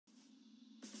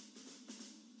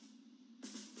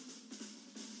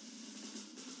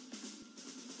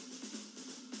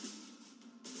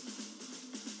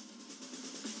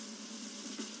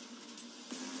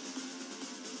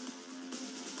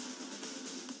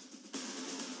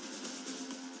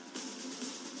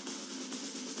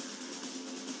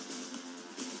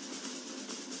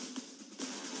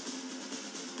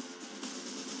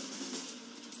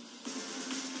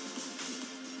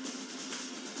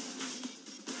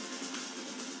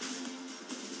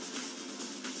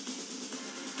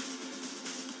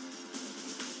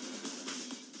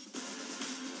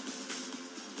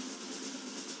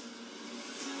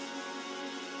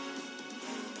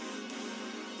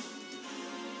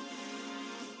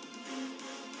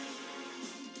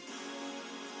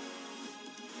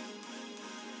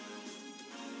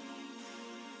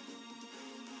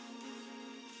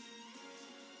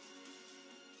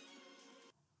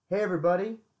Hey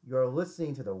everybody, you're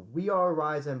listening to the We Are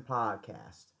Rizin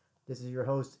podcast. This is your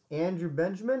host Andrew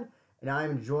Benjamin, and I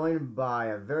am joined by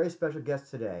a very special guest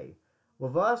today.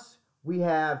 With us, we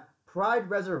have Pride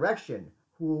Resurrection,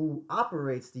 who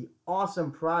operates the awesome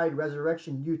Pride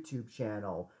Resurrection YouTube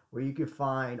channel, where you can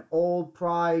find old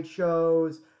Pride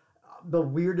shows, the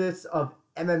weirdest of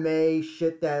MMA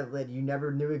shit that you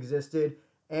never knew existed,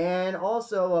 and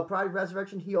also, Pride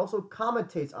Resurrection, he also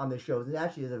commentates on the shows, and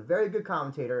actually is a very good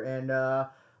commentator. And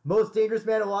most dangerous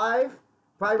man alive,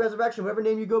 Pride Resurrection, whatever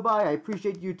name you go by, I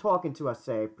appreciate you talking to us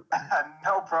today.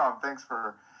 No problem. Thanks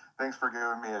for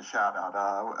giving me a shout out.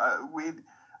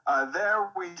 There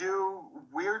we do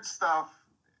weird stuff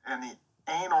in the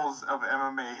annals of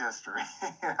MMA history.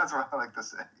 That's what I like to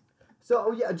say.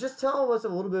 So yeah, just tell us a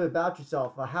little bit about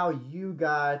yourself, how you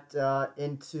got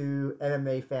into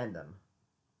MMA fandom.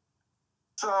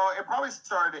 So it probably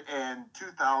started in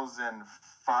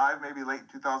 2005, maybe late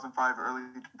 2005, early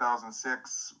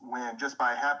 2006, when just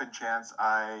by happen chance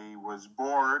I was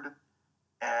bored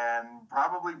and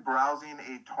probably browsing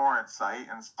a torrent site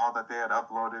and saw that they had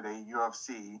uploaded a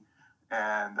UFC.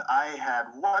 And I had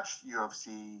watched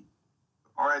UFC,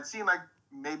 or I'd seen like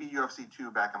maybe UFC 2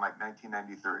 back in like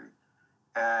 1993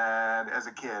 and as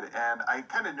a kid. And I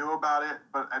kind of knew about it,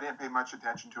 but I didn't pay much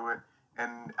attention to it.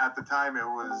 And at the time, it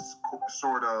was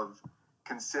sort of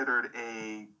considered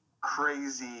a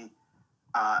crazy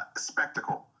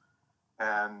spectacle.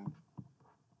 And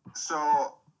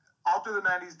so all through the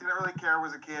 90s, didn't really care,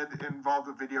 was a kid involved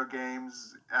with video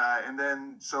games. And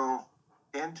then, so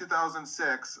in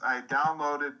 2006, I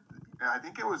downloaded, I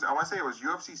want to say it was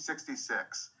UFC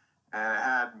 66. And it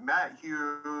had Matt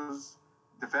Hughes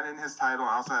defending his title.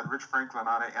 I also had Rich Franklin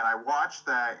on it, and I watched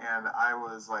that, and I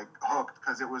was like hooked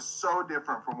because it was so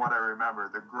different from what I remember.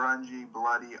 The grungy,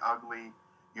 bloody, ugly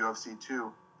UFC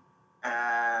 2.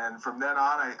 And from then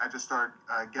on, I just started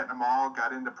getting them all,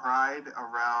 got into Pride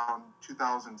around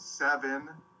 2007.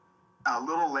 A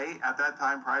little late at that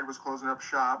time, Pride was closing up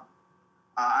shop.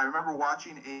 I remember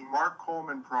watching a Mark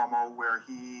Coleman promo where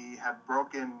he had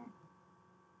broken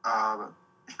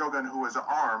Shogun, who was an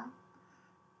arm.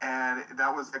 And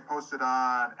that was like posted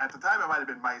on, at the time it might have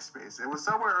been MySpace. It was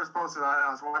somewhere it was posted on, and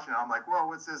I was watching it. I'm like, whoa,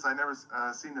 what's this? I never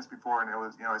seen this before. And it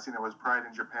was, I seen it was Pride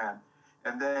in Japan.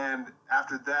 And then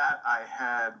after that, I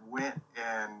had went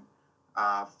and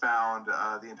found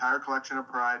the entire collection of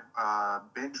Pride,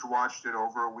 binge watched it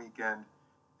over a weekend.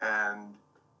 And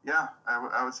yeah,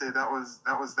 I would say that was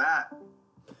that.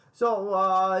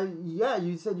 So, yeah,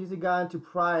 you said you got into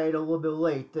Pride a little bit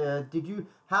late.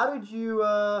 How did you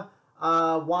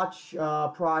watch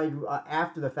Pride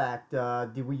after the fact?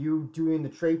 Were you doing the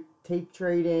tape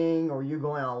trading, or were you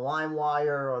going on LimeWire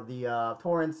or the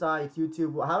torrent sites,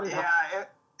 YouTube?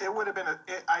 It would have been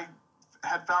I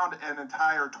had found an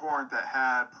entire torrent that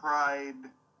had Pride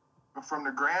from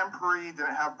the Grand Prix.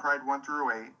 Didn't have Pride 1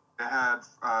 through 8. It had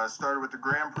started with the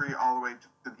Grand Prix all the way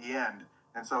to the end,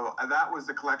 and so that was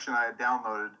the collection I had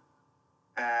downloaded,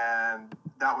 and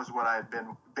that was what I had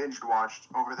been binge watched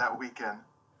over that weekend.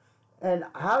 And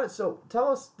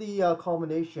tell us the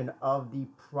culmination of the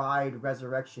Pride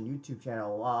Resurrection YouTube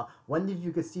channel. When did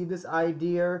you conceive this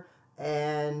idea?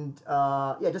 And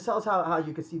just tell us how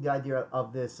you conceived the idea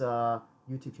of this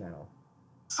YouTube channel.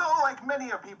 So, like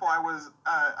many of people, I'm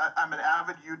an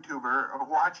avid YouTuber,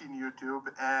 watching YouTube,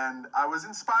 and I was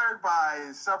inspired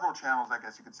by several channels, I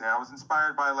guess you could say. I was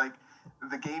inspired by like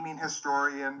The Gaming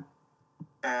Historian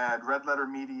and Red Letter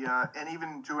Media, and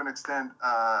even to an extent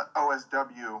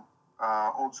OSW.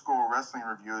 Old school wrestling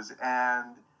reviews,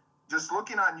 and just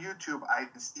looking on YouTube, I've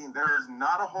seen there's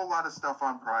not a whole lot of stuff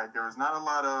on Pride. There was not a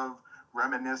lot of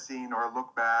reminiscing or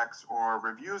look backs or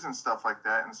reviews and stuff like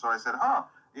that. And so I said,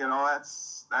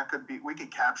 we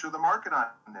could capture the market on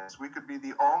this. We could be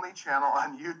the only channel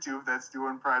on YouTube that's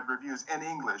doing Pride reviews in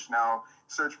English. Now,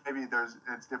 search maybe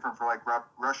it's different for like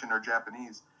Russian or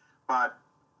Japanese, but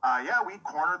we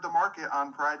cornered the market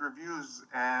on Pride reviews,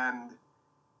 and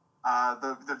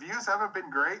the views haven't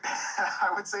been great.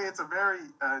 I would say it's a very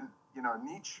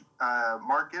niche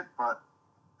market, but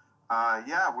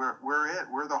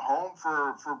we're the home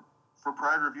for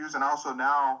Pride reviews, and also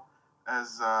now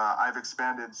as I've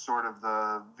expanded sort of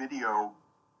the video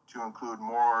to include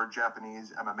more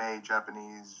Japanese MMA,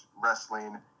 Japanese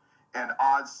wrestling, and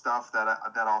odd stuff that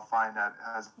I'll find that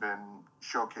has been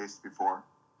showcased before.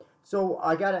 So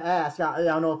I gotta ask, I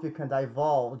don't know if you can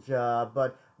divulge,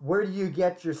 but where do you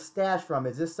get your stash from?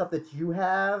 Is this stuff that you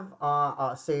have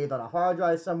saved on a hard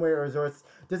drive somewhere, or is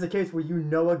this a case where you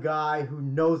know a guy who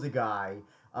knows a guy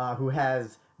who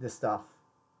has this stuff?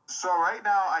 So right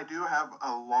now I do have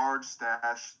a large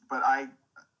stash, but I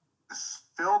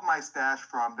filled my stash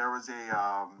from, there was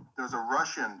a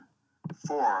Russian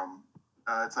forum.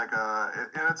 It's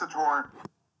a torrent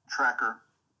tracker,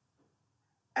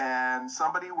 and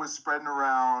somebody was spreading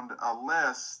around a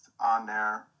list on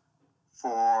there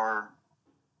for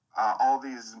all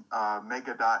these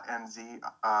mega.nz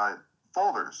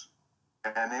folders,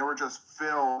 and they were just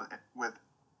filled with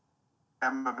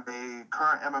MMA,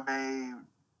 current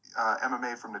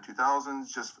MMA from the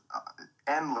 2000s, just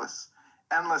endless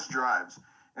drives.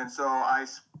 And so I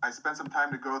spent some time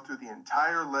to go through the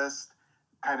entire list,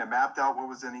 kind of mapped out what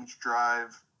was in each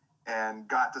drive, and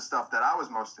got the stuff that I was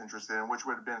most interested in, which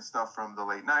would have been stuff from the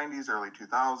late 90s, early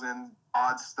 2000s,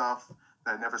 odd stuff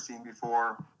that I'd never seen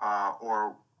before,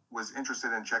 or was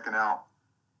interested in checking out.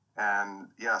 And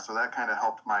yeah, so that kind of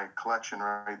helped my collection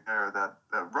right there. That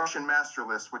Russian master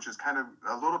list, which is kind of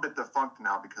a little bit defunct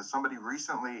now, because somebody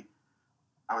recently,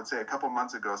 I would say a couple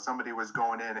months ago, somebody was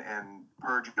going in and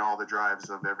purging all the drives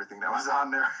of everything that was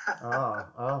on there.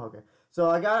 Okay. So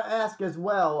I gotta ask as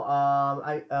well.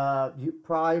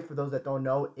 Pride, for those that don't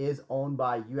know, is owned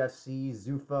by UFC,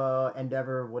 Zuffa,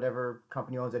 Endeavor, whatever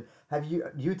company owns it.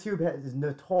 YouTube is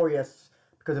notorious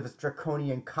because of its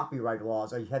draconian copyright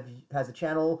laws. Has the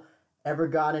channel ever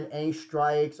gotten any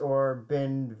strikes or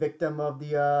been victim of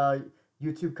the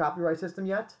YouTube copyright system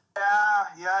yet?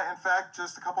 Yeah. In fact,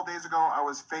 just a couple days ago, I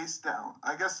was face down.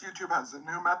 I guess YouTube has a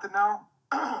new method now,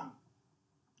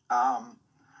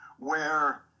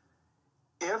 where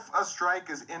if a strike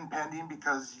is impending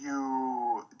because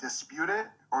you dispute it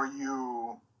or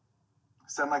you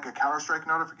send like a counter-strike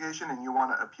notification and you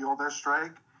want to appeal their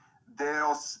strike,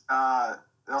 they'll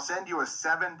send you a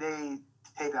 7-day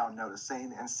takedown notice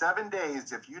saying in 7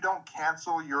 days, if you don't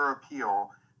cancel your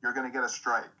appeal, you're going to get a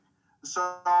strike. So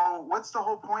what's the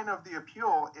whole point of the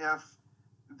appeal if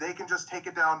they can just take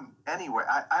it down anyway?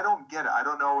 I don't get it. I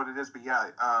don't know what it is, but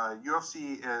yeah,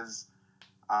 UFC is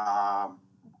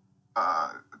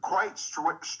quite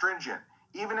stringent,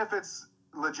 even if it's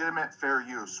legitimate fair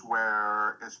use,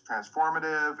 where it's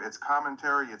transformative, it's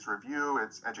commentary, it's review,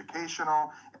 it's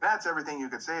educational. And that's everything you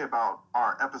could say about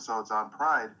our episodes on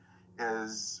Pride,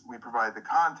 is we provide the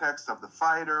context of the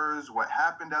fighters, what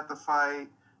happened at the fight,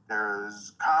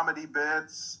 there's comedy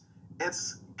bits.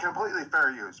 It's completely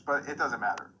fair use, but it doesn't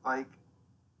matter. Like,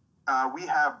 we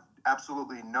have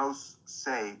absolutely no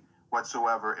say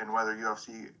whatsoever in whether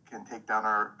UFC can take down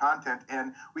our content,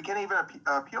 and we can't even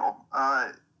appeal.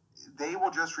 They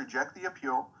will just reject the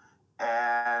appeal,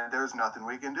 and there's nothing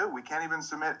we can do. We can't even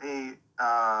submit a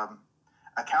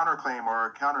counterclaim or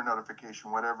a counter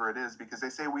notification, whatever it is, because they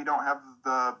say we don't have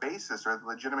the basis or the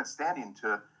legitimate standing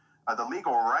to the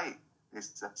legal right.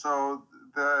 So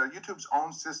the YouTube's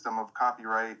own system of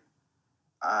copyright,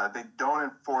 they don't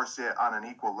enforce it on an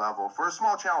equal level. For a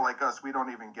small channel like us, we don't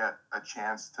even get a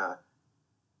chance to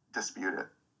dispute it.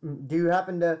 Do you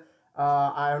happen to,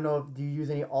 I don't know, do you use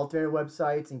any alternate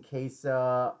websites in case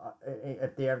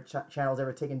if they have channels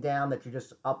ever taken down that you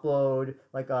just upload,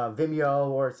 like Vimeo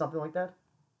or something like that?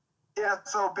 Yeah,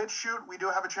 so BitChute, we do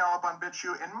have a channel up on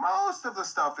BitChute, and most of the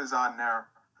stuff is on there.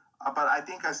 But I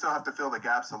think I still have to fill the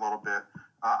gaps a little bit.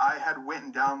 I went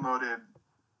and downloaded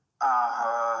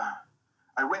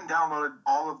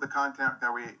all of the content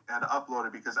that we had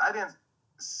uploaded, because I didn't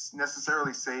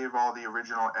necessarily save all the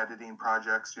original editing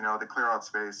projects, to clear out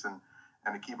space and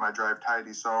to keep my drive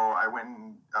tidy. So I went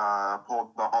and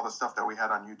pulled all the stuff that we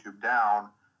had on YouTube down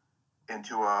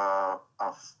into a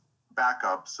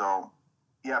backup. So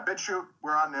yeah, BitChute,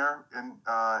 we're on there. And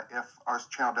if our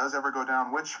channel does ever go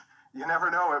down, which you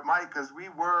never know, it might, because we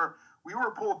were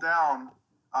pulled down.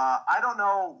 I don't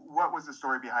know what was the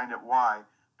story behind it, why,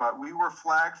 but we were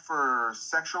flagged for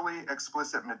sexually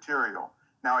explicit material.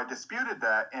 Now, I disputed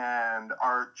that, and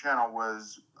our channel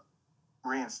was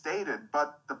reinstated,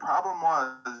 but the problem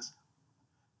was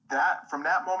that from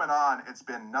that moment on, it's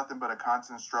been nothing but a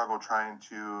constant struggle trying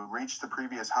to reach the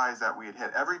previous highs that we had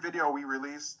hit. Every video we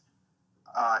released,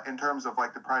 in terms of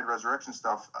like the Pride Resurrection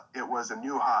stuff, it was a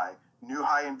new high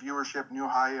in viewership, new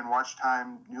high in watch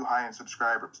time, new high in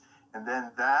subscribers. And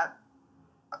then that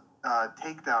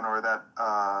takedown, or that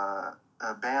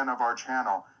ban of our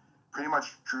channel, pretty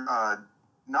much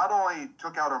not only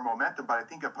took out our momentum, but I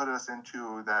think it put us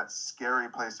into that scary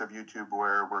place of YouTube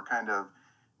where we're kind of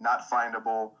not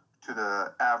findable to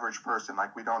the average person.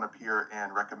 Like, we don't appear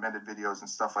in recommended videos and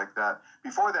stuff like that.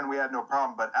 Before then, we had no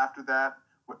problem, but after that,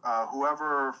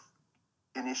 whoever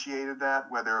initiated that,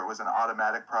 whether it was an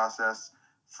automatic process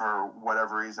for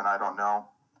whatever reason, I don't know,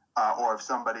 or if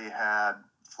somebody had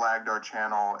flagged our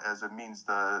channel as a means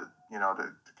to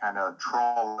kind of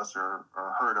troll us or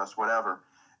hurt us, whatever,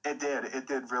 It did. It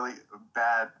did really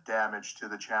bad damage to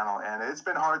the channel, and it's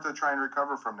been hard to try and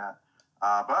recover from that.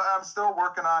 But I'm still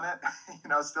working on it.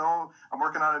 I'm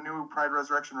working on a new Pride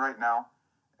Resurrection right now,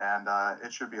 and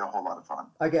it should be a whole lot of fun.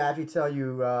 I can actually tell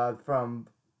you from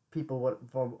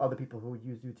other people who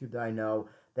use YouTube that I know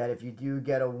that if you do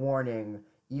get a warning,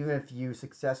 even if you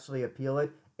successfully appeal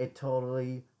it, it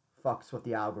totally fucks with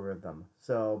the algorithm.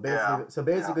 So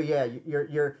basically, yeah,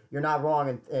 you're not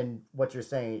wrong in what you're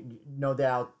saying. No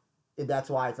doubt,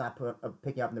 that's why it's not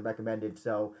picking up in the recommended.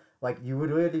 So like you would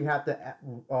really have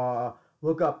to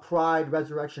look up Pride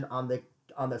Resurrection on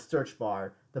the search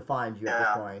bar to find you at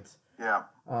this point. Yeah.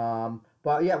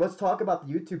 But yeah, let's talk about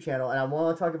the YouTube channel, and I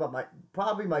want to talk about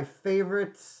probably my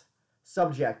favorite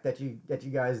subject that you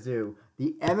guys do,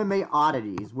 the MMA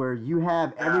oddities, where you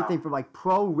have everything from like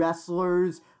pro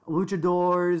wrestlers,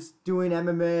 luchadors doing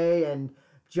MMA, and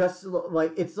just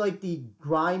like it's like the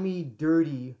grimy,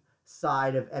 dirty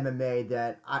side of MMA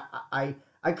that I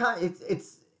kind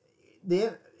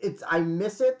of I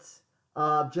miss it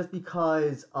just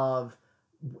because of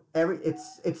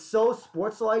it's so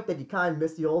sports like that you kind of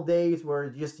miss the old days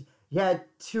where you had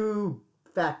two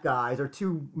fat guys or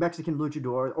two Mexican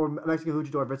luchadors or Mexican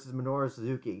luchador versus Minoru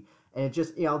Suzuki, and it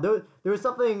just there's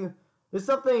something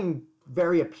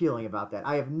very appealing about that.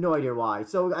 I have no idea why.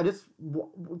 So I just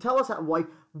tell us how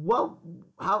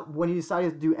when you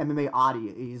decided to do MMA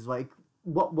oddities, like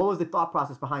what was the thought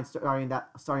process behind starting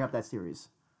up that series?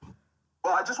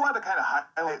 Well, I just wanted to kind of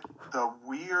highlight the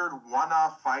weird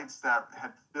one-off fights that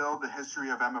had filled the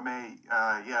history of MMA.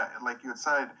 Like you had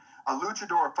said, a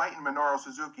luchador fighting Minoru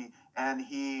Suzuki, and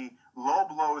he low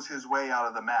blows his way out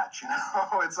of the match.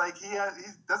 It's like he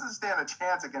doesn't stand a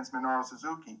chance against Minoru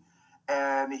Suzuki,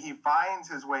 and he finds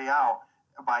his way out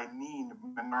by kneeing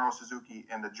Minoru Suzuki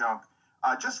in the junk.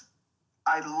 I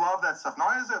love that stuff.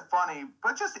 Not only is it funny,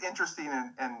 but just interesting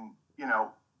and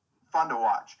fun to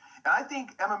watch. And I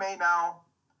think MMA now,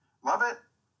 love it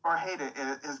or hate it,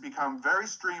 it has become very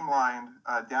streamlined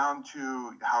down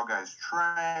to how guys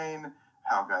train,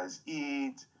 how guys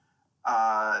eat.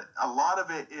 A lot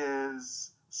of it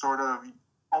is sort of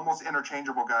almost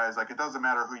interchangeable guys. Like it doesn't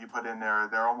matter who you put in there.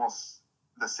 They're almost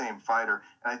the same fighter.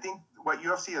 And I think what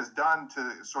UFC has done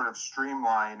to sort of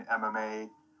streamline MMA,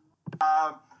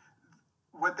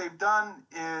 what they've done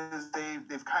is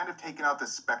they've kind of taken out the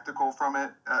spectacle from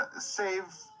it, save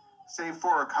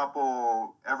for a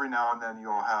couple, every now and then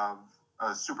you'll have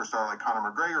a superstar like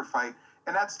Conor McGregor fight,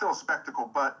 and that's still a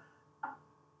spectacle. But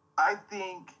I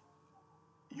think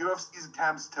UFC's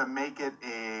attempts to make it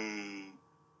a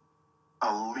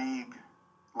league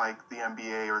like the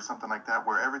NBA or something like that,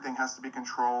 where everything has to be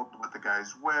controlled, what the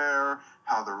guys wear,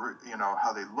 how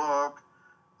they look,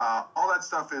 all that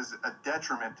stuff is a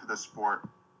detriment to the sport.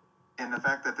 And the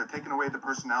fact that they're taking away the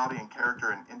personality and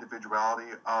character and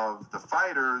individuality of the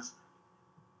fighters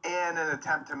in an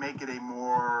attempt to make it a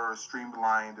more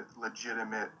streamlined,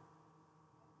 legitimate,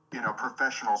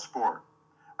 professional sport.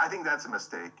 I think that's a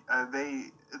mistake.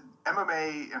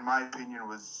 MMA, in my opinion,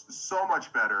 was so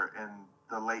much better in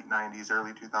the late 90s,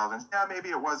 early 2000s. Yeah, maybe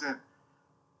it wasn't.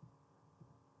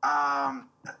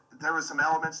 There were some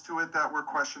elements to it that were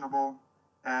questionable,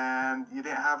 and you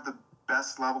didn't have the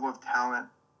best level of talent.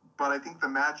 But I think the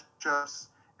matchups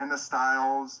and the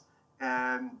styles,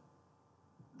 and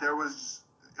it was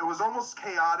almost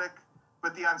chaotic,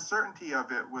 but the uncertainty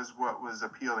of it was what was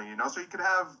appealing, So you could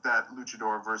have that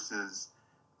luchador versus,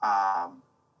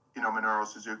 Minoru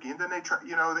Suzuki, and then they would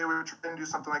try and do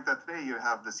something like that today. You'd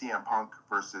have the CM Punk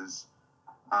versus,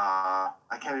 I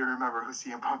can't even remember who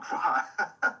CM Punk fought,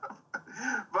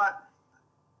 but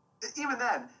even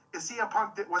then, CM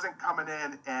Punk wasn't coming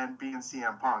in and being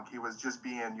CM Punk. He was just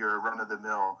being your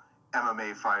run-of-the-mill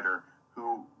MMA fighter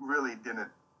who really didn't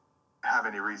have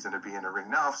any reason to be in the ring.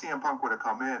 Now, if CM Punk would have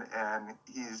come in and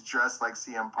he's dressed like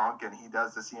CM Punk and he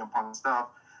does the CM Punk stuff,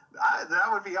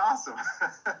 that would be awesome.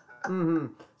 Mm-hmm.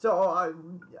 So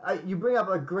you bring up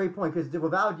a great point, because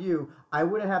without you, I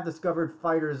wouldn't have discovered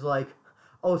fighters like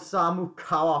Osamu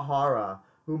Kawahara,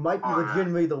 who might be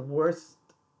legitimately the worst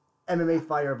MMA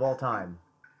fighter of all time.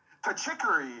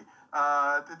 Tachikuri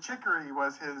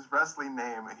was his wrestling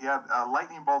name. He had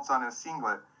lightning bolts on his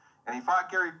singlet, and he fought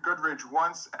Gary Goodridge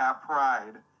once at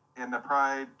Pride in the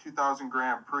Pride 2000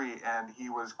 Grand Prix, and he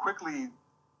was quickly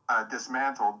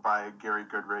dismantled by Gary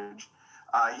Goodridge.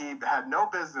 He had no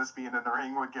business being in the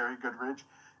ring with Gary Goodridge.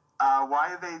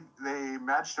 Why they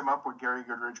matched him up with Gary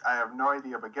Goodridge, I have no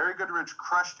idea, but Gary Goodridge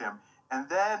crushed him, and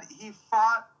then he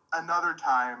fought another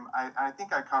time. I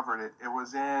think I covered it. It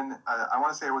was in, I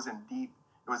want to say it was in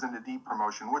the Deep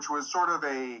promotion, which was sort of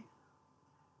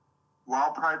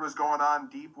while Pride was going on,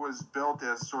 Deep was built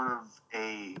as sort of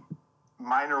a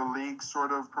minor league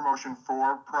sort of promotion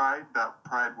for Pride that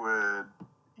Pride would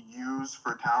use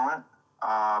for talent.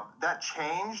 That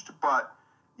changed, but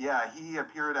yeah, he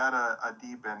appeared at a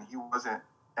Deep and he wasn't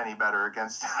any better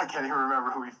against, I can't even remember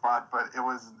who he fought, but it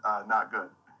was not good.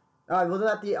 Wasn't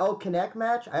that the El Connect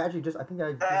match? I think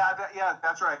I. Yeah,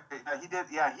 that's right. He did.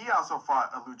 Yeah, he also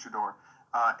fought a luchador,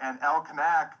 and El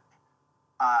Connect.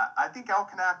 I think El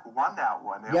Connect won that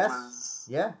one. It was.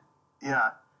 Yeah.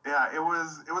 Yeah. It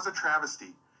was a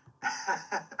travesty.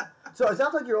 So it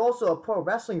sounds like you're also a pro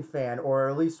wrestling fan, or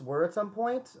at least were at some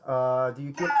point. Do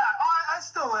you keep? Yeah, I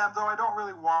still am, though. I don't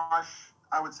really watch.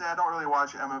 I would say I don't really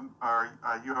watch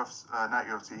UFC, not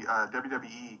UFC,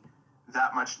 WWE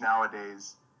that much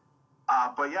nowadays.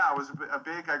 But yeah, I was a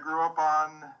big. I grew up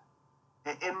on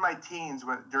in my teens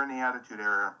during the Attitude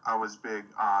Era. I was big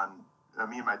on.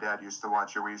 Me and my dad used to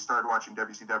watch it. We started watching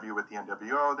WCW with the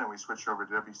NWO, then we switched over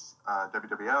to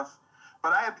WWF.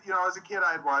 But I had, as a kid,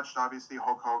 I had watched obviously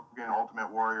Hulk Hogan,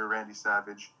 Ultimate Warrior, Randy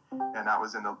Savage, and that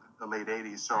was in the late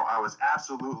 '80s. So I was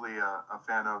absolutely a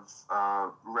fan of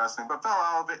wrestling, but fell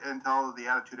out of it until the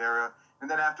Attitude Era. And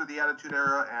then after the Attitude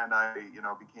Era, and I,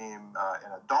 became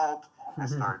an adult, I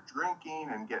started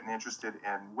drinking and getting interested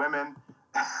in women.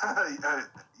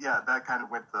 Yeah, that kind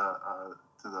of went to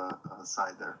the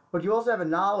side there. But you also have a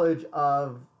knowledge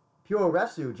of pure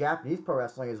wrestling, Japanese pro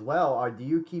wrestling as well. Do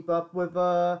you keep up with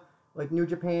like New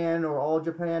Japan or All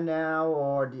Japan now,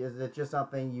 or is it just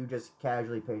something you just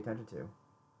casually pay attention to?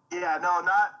 Yeah, no,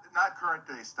 not current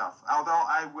day stuff. Although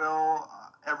I will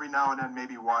every now and then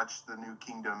maybe watch the new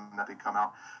Kingdom that they come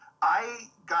out. I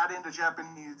got into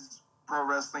Japanese pro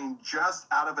wrestling just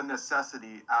out of a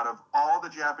necessity, out of all the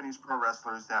Japanese pro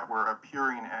wrestlers that were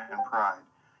appearing in Pride.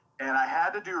 And I had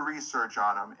to do research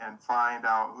on them and find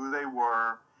out who they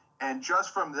were. And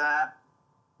just from that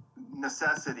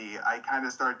necessity, I kind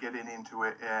of started getting into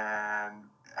it and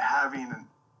having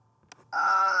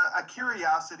a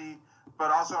curiosity,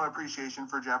 but also an appreciation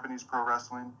for Japanese pro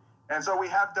wrestling. And so we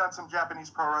have done some Japanese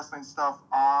pro wrestling stuff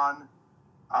on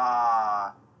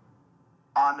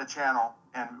the channel,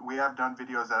 and we have done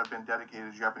videos that have been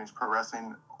dedicated to Japanese pro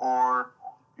wrestling, or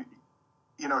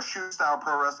shoot style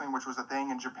pro wrestling, which was a thing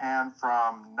in Japan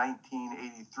from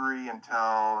 1983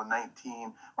 until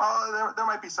there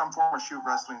might be some form of shoot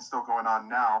wrestling still going on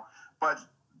now, but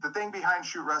the thing behind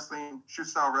shoot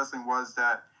style wrestling was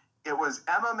that it was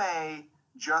MMA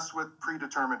just with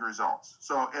predetermined results.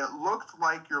 So it looked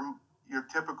like your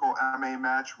typical MMA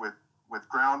match with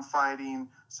ground fighting,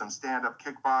 some stand-up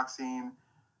kickboxing,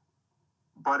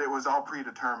 but it was all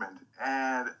predetermined.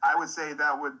 And I would say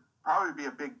that would probably be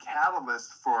a big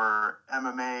catalyst for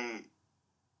MMA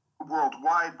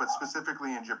worldwide, but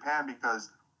specifically in Japan, because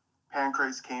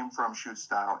Pancrase came from shoot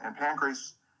style, and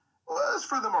Pancrase was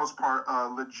for the most part a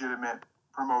legitimate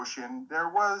promotion. There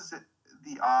was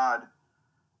the odd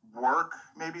work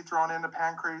maybe thrown into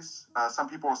Pancrase. Some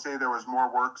people will say there was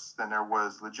more works than there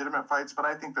was legitimate fights, but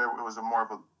I think that it was more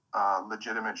of a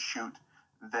legitimate shoot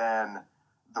than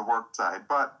the work side.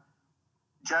 But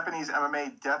Japanese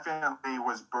MMA definitely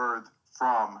was birthed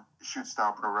from shoot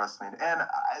style pro wrestling. And,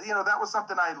 that was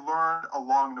something I learned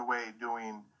along the way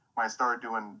when I started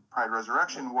doing Pride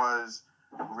Resurrection, was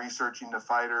researching the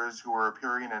fighters who were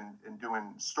appearing and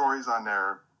doing stories on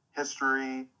their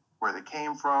history, where they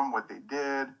came from, what they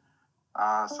did.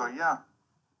 So, yeah.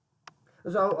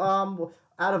 So,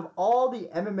 out of all the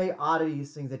MMA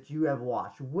oddities things that you have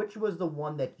watched, which was the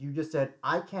one that you just said,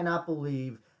 I cannot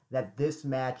believe that this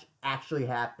match actually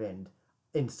happened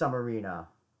in some arena?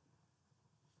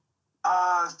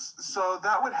 So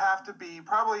that would have to be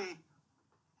probably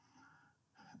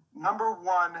number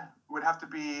one would have to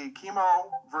be Kimo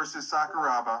versus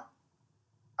Sakuraba.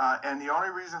 And the only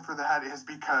reason for that is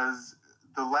because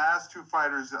the last two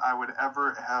fighters I would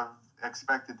ever have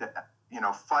expected to,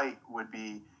 fight would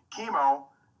be Kimo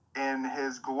in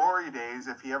his glory days,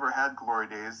 if he ever had glory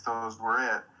days. Those were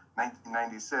it.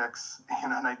 1996,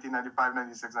 1995,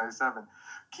 96, 97.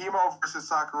 Kimo versus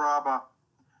Sakuraba.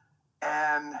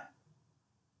 And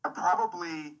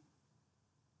probably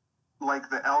like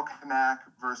the El Kanak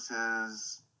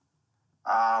versus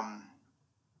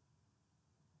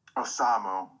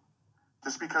Osamu.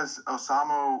 Just because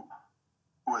Osamu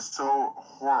was so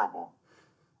horrible.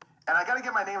 And I got to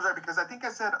get my names right, because I think I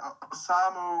said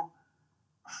Osamu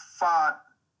fought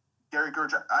Gary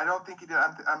Gurge. I don't think he did.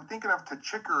 I'm thinking of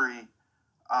Tachikari,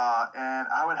 and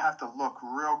I would have to look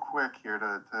real quick here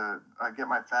to get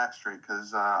my facts straight,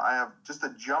 because I have just a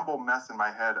jumble mess in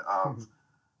my head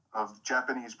of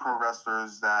Japanese pro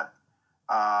wrestlers that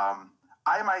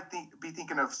I might be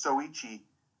thinking of Soichi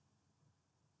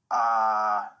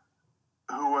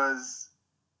who was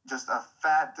just a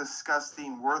fat,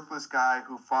 disgusting, worthless guy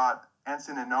who fought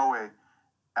Enson Inoue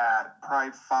at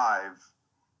Pride 5.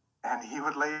 And he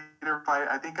would later fight,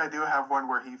 I think I do have one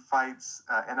where he fights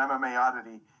an MMA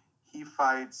oddity. He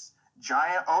fights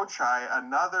Giant Ochai,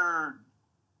 another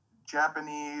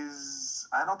Japanese,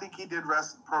 I don't think he did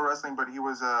pro wrestling, but he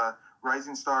was a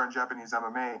rising star in Japanese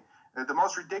MMA. The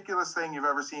most ridiculous thing you've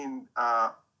ever seen,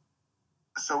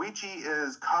 Soichi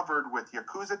is covered with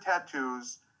Yakuza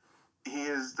tattoos. He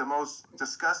is the most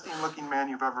disgusting looking man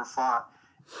you've ever fought.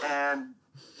 And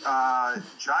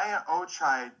Giant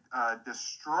Ochai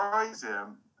destroys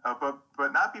him,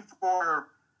 but not before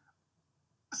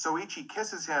Soichi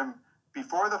kisses him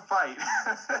before the fight.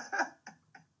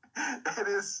 It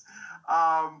is,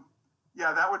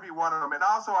 that would be one of them. And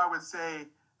also, I would say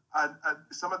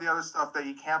some of the other stuff that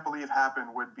you can't believe happened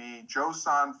would be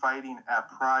Joe-san fighting at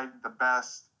Pride the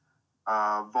Best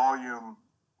Volume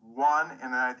 1,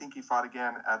 and then I think he fought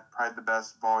again at Pride the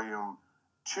Best Volume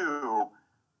 2.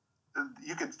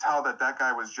 You could tell that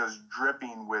guy was just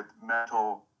dripping with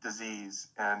mental disease,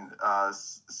 and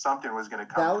something was going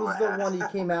to come to a head. That was the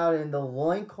one he came out in the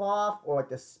loincloth or like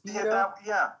the Speedo?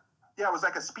 Yeah, it was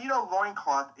like a Speedo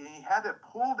loincloth, and he had it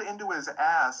pulled into his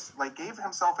ass, like gave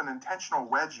himself an intentional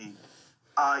wedgie.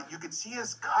 You could see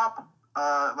his cup,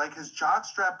 like his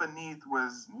jockstrap beneath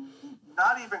was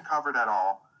not even covered at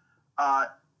all.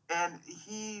 And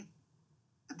he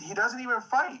doesn't even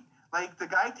fight. Like, the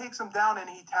guy takes him down and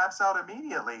he taps out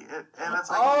immediately. And it's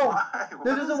like, why?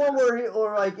 This is the one where he,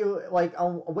 or like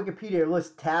on Wikipedia, it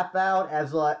lists tap out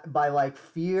as by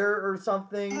fear or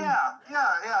something.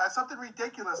 Yeah, something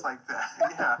ridiculous like that.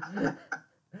 Yeah.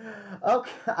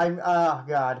 Okay, oh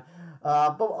God.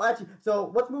 But actually,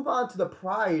 so let's move on to the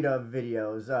Pride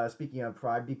videos. Speaking of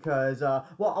Pride, because I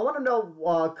want to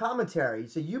know commentary.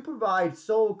 So you provide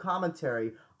sole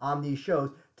commentary on these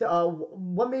shows.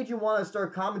 What made you want to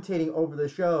start commentating over the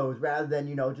shows rather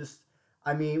than just?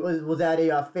 I mean, was that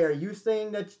a fair use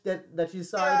thing that you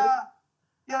decided?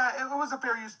 Yeah, it was a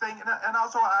fair use thing, and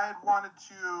also I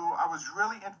was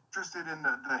really interested in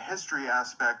the history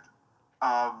aspect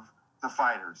of the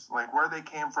fighters, like where they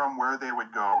came from, where they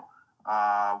would go,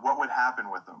 what would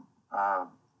happen with them.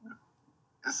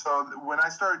 So when I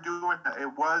started doing it,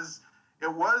 it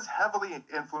was heavily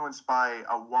influenced by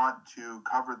a want to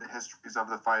cover the histories of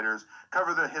the fighters,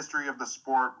 cover the history of the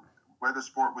sport, where the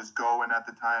sport was going at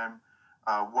the time,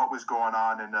 what was going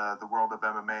on in the world of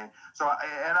MMA. So,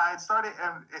 and I started,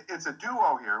 and it's a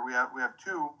duo here. We have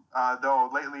two, though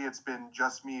lately it's been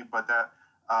just me, but that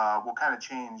will kind of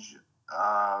change.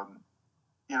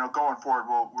 Going forward,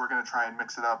 we're going to try and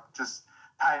mix it up, just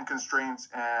time constraints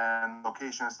and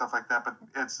location and stuff like that. But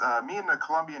it's me and the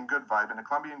Colombian Good Vibe, and the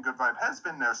Colombian Good Vibe has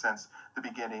been there since the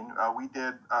beginning. We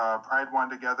did Pride 1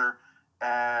 together,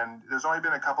 and there's only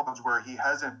been a couple times where he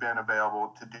hasn't been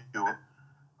available to do it.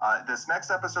 This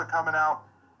next episode coming out,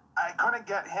 I couldn't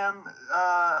get him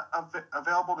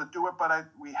available to do it, but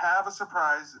we have a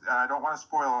surprise, and I don't want to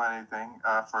spoil anything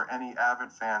for any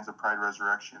avid fans of Pride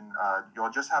Resurrection.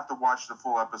 You'll just have to watch the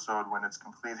full episode when it's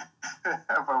completed.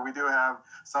 But we do have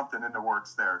something in the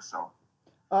works there. So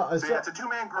it's a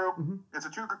two-man group. Mm-hmm. It's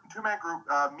a two-man group.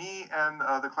 Me and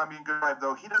the Colombian Good Vibe,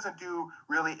 though, he doesn't do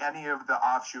really any of the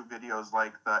offshoot videos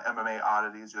like the MMA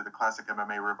oddities or the classic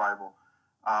MMA revival.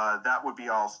 That would be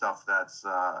all stuff that's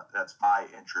my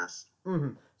interest.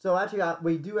 Mm-hmm. So actually,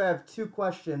 we do have two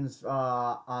questions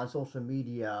on social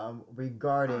media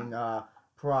regarding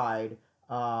Pride.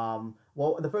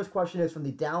 The first question is from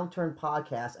the Downturn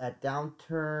podcast at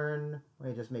Downturn. Let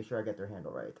me just make sure I get their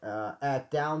handle right.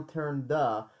 At Downturn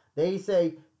they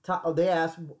say they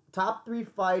ask top three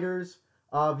fighters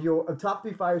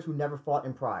who never fought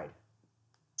in Pride.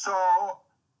 So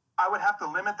I would have to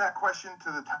limit that question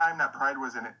to the time that Pride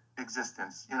was in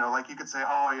existence. Like you could say,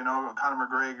 Conor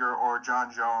McGregor or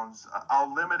John Jones.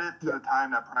 I'll limit it to the time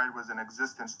that Pride was in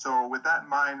existence. So with that in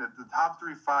mind, the top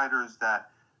three fighters that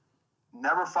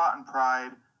never fought in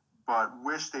Pride but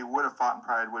wish they would have fought in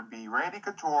Pride would be Randy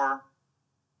Couture.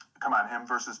 Come on, him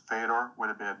versus Fedor would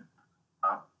have been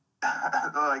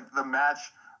like the match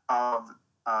of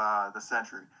the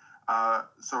century.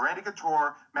 So Randy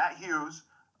Couture, Matt Hughes.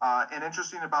 And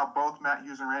interesting about both Matt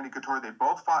Hughes and Randy Couture, they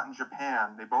both fought in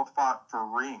Japan. They both fought for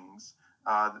rings.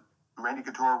 Randy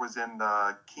Couture was in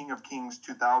the King of Kings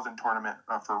 2000 tournament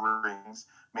for rings,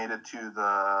 made it to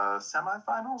the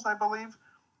semifinals, I believe.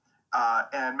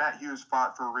 And Matt Hughes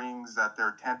fought for rings at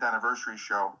their 10th anniversary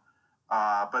show.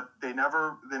 But they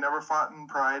never fought in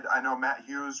Pride. I know Matt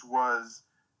Hughes was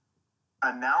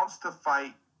announced to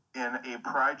fight in a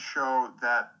Pride show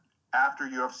that after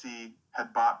UFC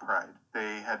had bought Pride.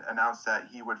 They had announced that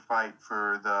he would fight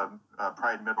for the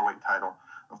Pride middleweight title.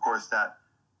 Of course, that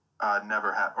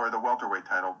never happened, or the welterweight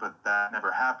title, but that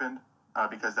never happened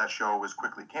because that show was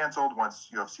quickly canceled once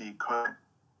UFC couldn't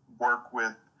work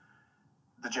with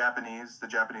the Japanese. The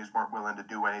Japanese weren't willing to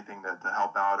do anything to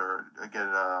help out or get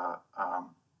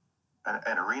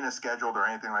an arena scheduled or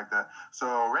anything like that.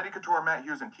 So Randy Couture, Matt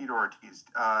Hughes, and Tito Ortiz.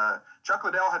 Chuck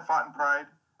Liddell had fought in Pride.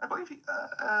 I believe he,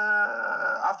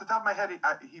 off the top of my head,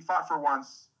 he fought for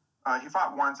once. He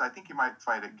fought once. I think he might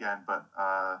fight again, but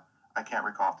I can't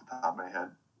recall off the top of my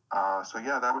head. So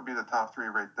yeah, that would be the top three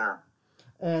right there.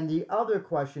 And the other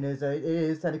question is, it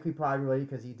is technically Pride related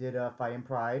because he did fight in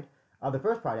Pride, the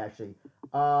first Pride actually.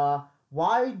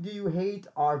 Why do you hate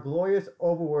our glorious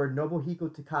overlord Nobuhiko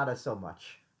Takada so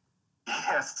much?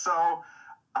 Yes, so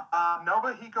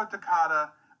Nobuhiko Takada,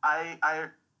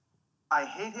 I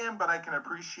hate him, but I can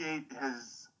appreciate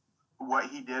what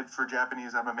he did for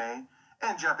Japanese MMA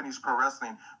and Japanese pro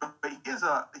wrestling. But he is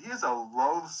a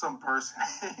loathsome person.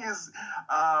 He is,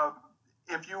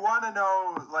 if you want to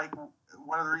know, like,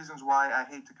 one of the reasons why I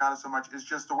hate Takada so much is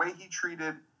just the way he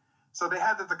treated. So they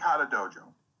had the Takada Dojo,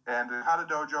 and the Takada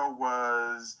Dojo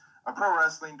was a pro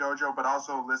wrestling dojo, but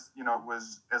also was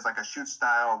as like a shoot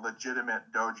style legitimate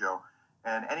dojo.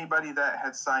 And anybody that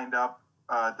had signed up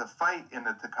to fight in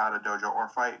the Takada Dojo or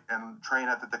fight and train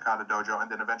at the Takada Dojo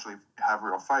and then eventually have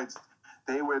real fights,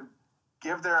 they would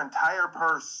give their entire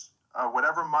purse,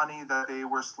 whatever money that they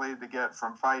were slated to get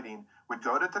from fighting, would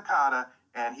go to Takada,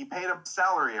 and he paid a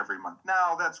salary every month.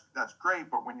 Now, that's great,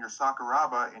 but when you're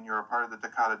Sakuraba and you're a part of the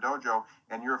Takada Dojo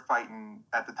and you're fighting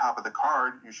at the top of the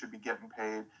card, you should be getting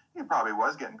paid. He probably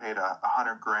was getting paid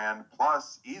 $100,000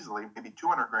 plus easily, maybe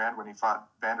 $200,000 when he fought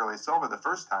Vanderlei Silva the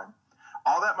first time.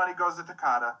 All that money goes to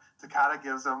Takada. Takada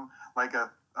gives him like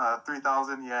a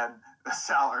 3,000 yen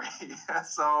salary.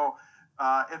 So,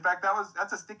 in fact,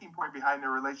 that's a sticking point behind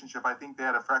their relationship. I think they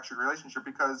had a fractured relationship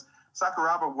because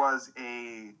Sakuraba was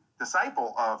a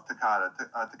disciple of Takada.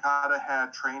 Takada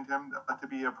had trained him to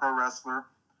be a pro wrestler,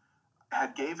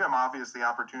 had gave him obviously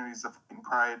opportunities of fighting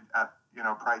Pride at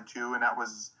Pride 2, and that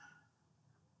was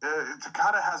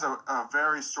Takada has a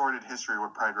very sordid history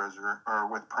with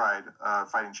Pride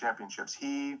fighting championships.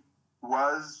 He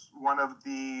was one of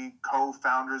the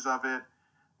co-founders of it.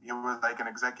 He was like an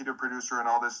executive producer and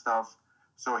all this stuff.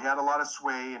 So he had a lot of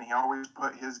sway, and he always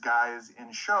put his guys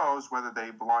in shows, whether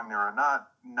they belong there or not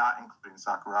including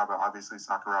Sakuraba. Obviously,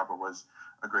 Sakuraba was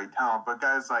a great talent, but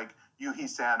guys like Yuhi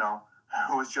Sano,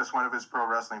 who was just one of his pro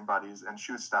wrestling buddies and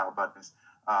shoot style buddies,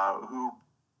 who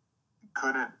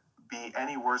couldn't be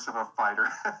any worse of a fighter.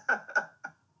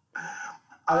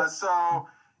 So,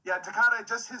 yeah, Takada,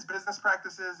 just his business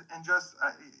practices and just,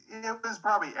 it was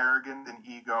probably arrogant and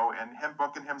ego, and him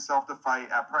booking himself to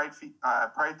fight at Pride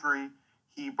 3,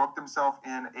 he booked himself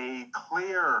in a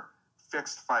clear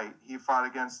fixed fight. He fought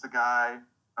against the guy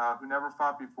who never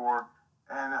fought before,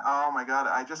 and oh my God,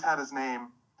 I just had his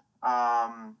name,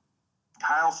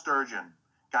 Kyle Sturgeon.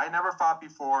 Guy never fought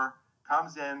before,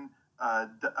 comes in,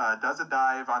 does a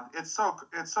dive on. It's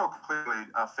so clearly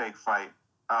a fake fight,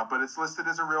 but it's listed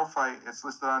as a real fight. It's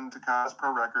listed on Takada's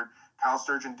pro record. Kyle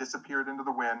Sturgeon disappeared into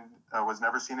the wind, was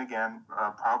never seen again,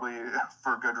 probably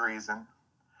for good reason.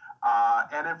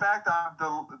 And in fact,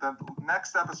 the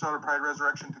next episode of Pride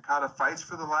Resurrection, Takada fights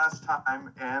for the last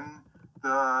time in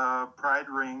the Pride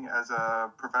ring as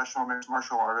a professional mixed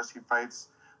martial artist. He fights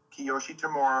Kiyoshi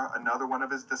Tamura, another one of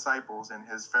his disciples, in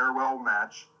his farewell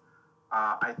match.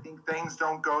 I think things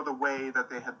don't go the way that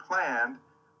they had planned.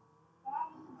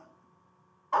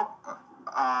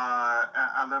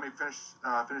 Let me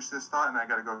finish this thought, and I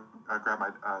got to go grab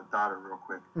my daughter real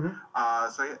quick. Mm-hmm.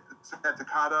 So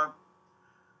Takada,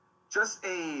 just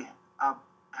a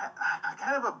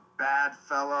kind of a bad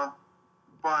fella,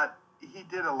 but he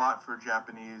did a lot for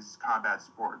Japanese combat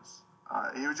sports.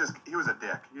 He was a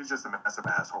dick. He was just a massive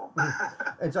asshole.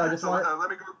 And so I just want let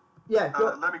me go. Yeah,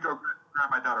 let me go grab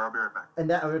my daughter. I'll be right back. And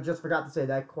that I just forgot to say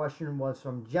that question was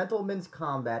from Gentleman's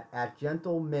Combat at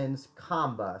Gentleman's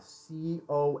Comba,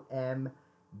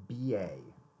 COMBA.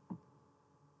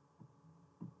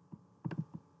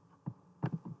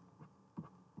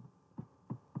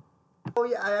 Oh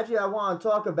yeah, I want to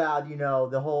talk about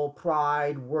the whole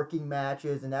Pride working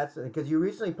matches, and that's because you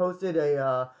recently posted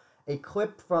a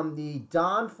clip from the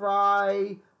Don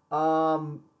Fry.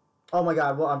 Oh my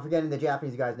God! Well, I'm forgetting the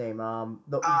Japanese guy's name. Don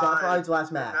Fry's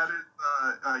last match. That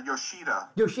is Yoshida.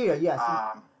 Yoshida, yes.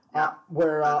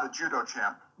 Where the judo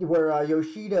champ. Where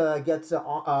Yoshida gets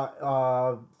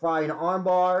Fry an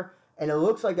armbar, and it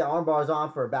looks like the armbar is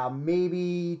on for about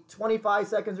maybe 25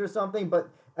 seconds or something. But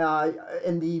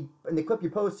in the clip you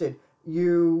posted,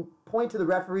 you point to the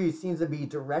referee who seems to be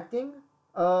directing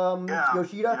Yeah,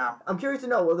 Yoshida. yeah. I'm curious to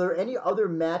know, are there any other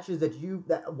matches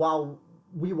that while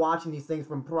we watching these things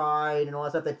from Pride and all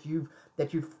that stuff that you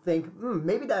think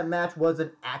maybe that match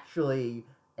wasn't actually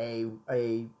a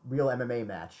real MMA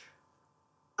match?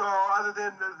 So other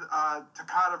than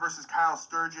Takada versus Kyle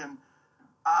Sturgeon,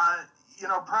 uh,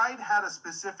 Pride had a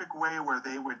specific way where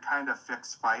they would kind of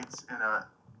fix fights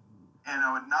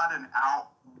not an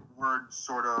outward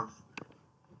sort of,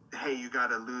 hey, you got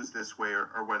to lose this way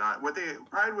or whatnot. What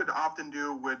Pride would often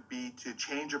do would be to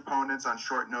change opponents on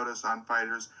short notice on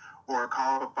fighters, or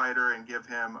call up a fighter and give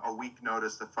him a week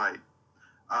notice to fight.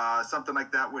 Something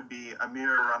like that would be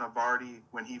Amir Ranavardi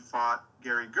when he fought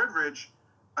Gary Goodridge,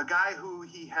 a guy who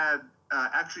he had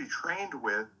actually trained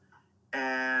with,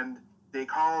 and they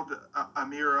called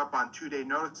Amir up on 2-day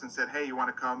notice and said, hey, you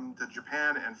want to come to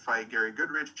Japan and fight Gary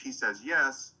Goodridge? He says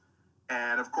yes.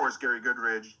 And of course, Gary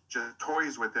Goodridge just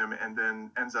toys with him and then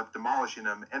ends up demolishing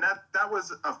him. And that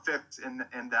was a fix in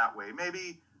that way.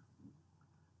 Maybe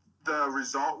the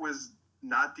result was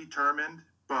not determined,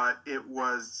 but it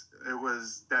was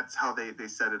that's how they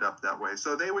set it up that way.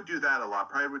 So they would do that a lot.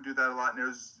 Pride would do that a lot, and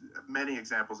there's many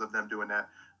examples of them doing that.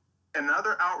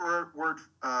 Another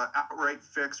outright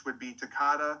fix would be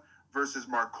Takada versus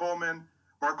Mark Coleman.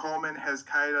 Mark Coleman has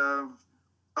kind of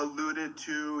alluded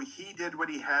to he did what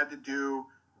he had to do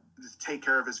to take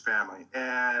care of his family.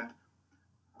 And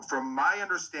from my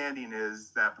understanding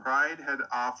is that Pride had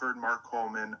offered Mark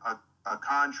Coleman a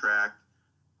contract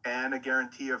and a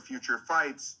guarantee of future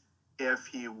fights if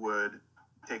he would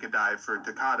take a dive for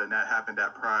Takada. And that happened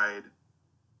at Pride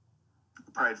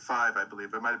 5, I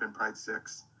believe. It might have been Pride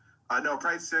 6. No,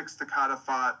 Pride 6, Takada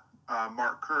fought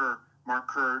Mark Kerr. Mark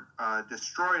Kerr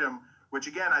destroyed him, which,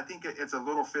 again, I think it's a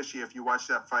little fishy if you watch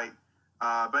that fight.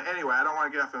 But anyway, I don't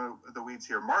want to get off of the weeds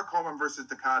here. Mark Coleman versus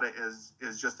Takada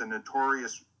is just a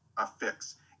notorious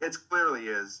fix. It clearly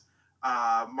is.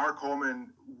 Mark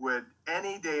Coleman would,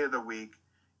 any day of the week,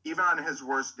 even on his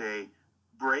worst day,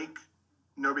 break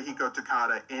Nobuhiko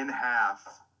Takada in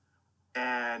half,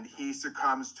 and he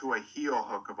succumbs to a heel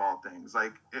hook of all things.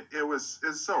 Like, it was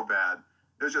so bad.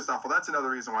 It was just awful. That's another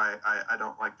reason why I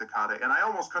don't like Takada. And I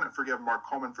almost couldn't forgive Mark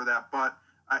Coleman for that. But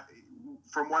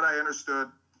from what I understood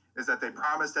is that they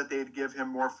promised that they'd give him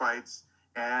more fights.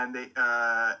 And they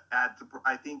at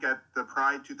the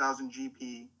Pride 2000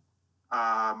 GP,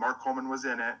 Mark Coleman was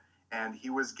in it, and he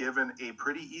was given a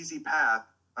pretty easy path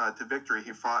to victory.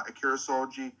 He fought Akira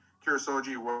Soji. Akira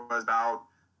Soji was about,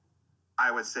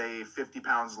 I would say, 50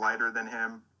 pounds lighter than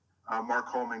him. Mark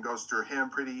Coleman goes through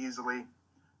him pretty easily.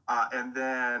 And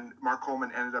then Mark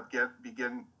Coleman ended up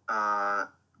getting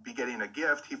a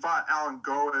gift. He fought Alan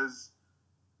Goes.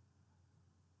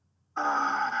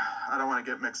 I don't want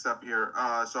to get mixed up here,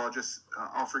 so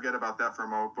I'll forget about that for a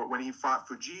moment. But when he fought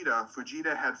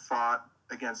Fujita had fought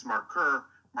against Mark Kerr.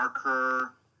 Mark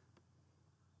Kerr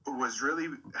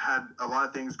had a lot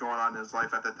of things going on in his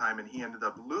life at the time, and he ended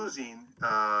up losing,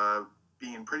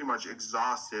 being pretty much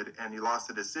exhausted, and he lost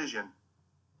the decision.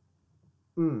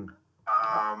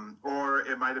 Or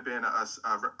it might have been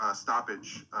a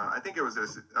stoppage. I think it was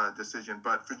a decision,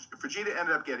 but Fujita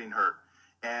ended up getting hurt.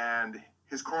 And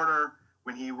his corner,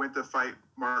 when he went to fight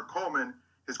Mark Coleman,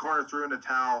 his corner threw in a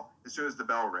towel as soon as the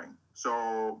bell rang.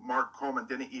 So Mark Coleman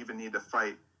didn't even need to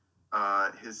fight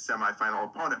his semifinal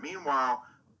opponent. Meanwhile,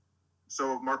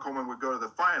 so Mark Coleman would go to the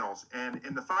finals. And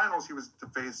in the finals, he was to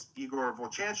face Igor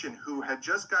Volchanshin, who had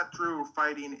just got through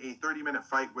fighting a 30-minute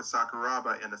fight with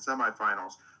Sakuraba in the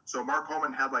semifinals. So Mark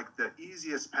Coleman had like the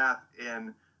easiest path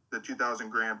in the 2000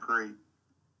 Grand Prix.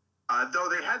 Though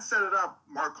they had set it up,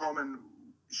 Mark Coleman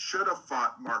should have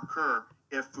fought Mark Kerr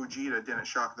if Fujita didn't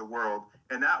shock the world.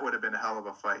 And that would have been a hell of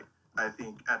a fight. I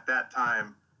think at that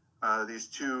time, these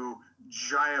two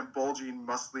giant, bulging,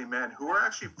 muscly men who were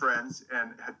actually friends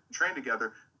and had trained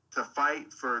together to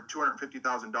fight for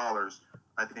 $250,000,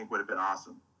 I think would have been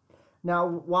awesome. Now,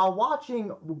 while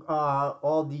watching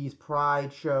all these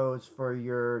Pride shows for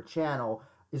your channel,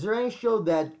 is there any show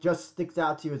that just sticks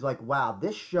out to you as like, wow,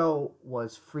 this show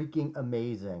was freaking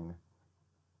amazing?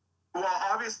 Well,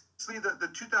 obviously, the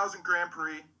 2000 Grand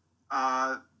Prix,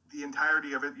 the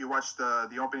entirety of it, you watched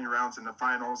the opening rounds and the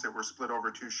finals that were split over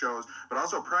 2 shows. But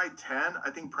also Pride 10, I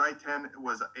think Pride 10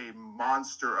 was a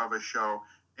monster of a show.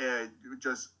 It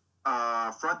just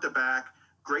front to back,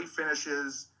 great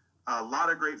finishes, a lot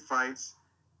of great fights.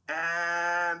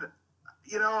 And,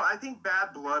 I think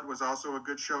Bad Blood was also a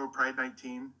good show. Pride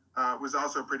 19 was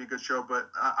also a pretty good show. But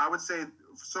I would say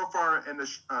so far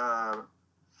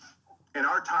in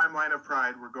our timeline of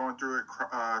Pride, we're going through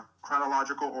a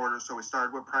chronological order. So we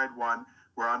started with Pride 1.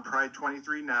 We're on Pride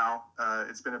 23 now.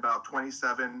 It's been about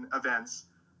 27 events.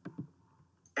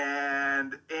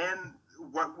 And in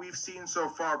what we've seen so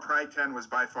far, Pride 10 was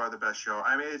by far the best show.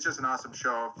 I mean, it's just an awesome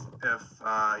show. If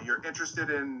you're interested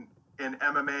in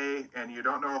MMA and you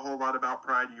don't know a whole lot about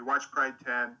Pride, you watch Pride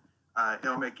 10,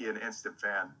 it'll make you an instant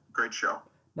fan. Great show.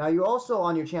 Now, you also,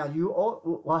 on your channel, you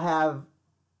will have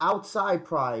outside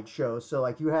Pride shows. So,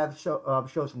 like, you have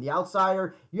shows from The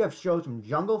Outsider. You have shows from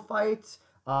Jungle Fights.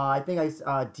 I think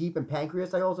Deep and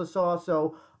Pancreas I also saw.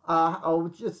 So,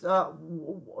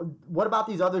 what about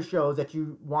these other shows that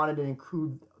you wanted to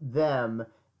include them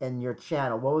in your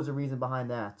channel? What was the reason behind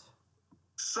that?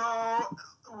 So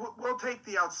we'll take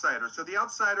The Outsider. So The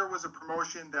Outsider was a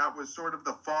promotion that was sort of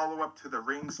the follow-up to the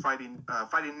Rings Fighting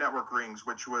Network Rings,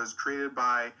 which was created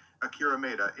by Akira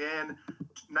Maeda. In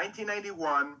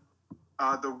 1991,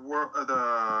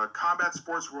 the combat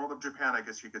sports world of Japan, I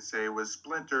guess you could say, was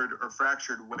splintered or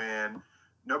fractured when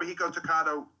Nobuhiko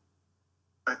Takada,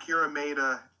 Akira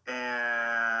Maeda,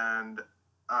 and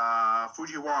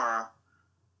Fujiwara,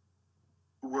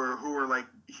 who were like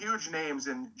huge names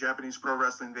in Japanese pro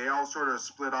wrestling. They all sort of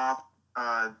split off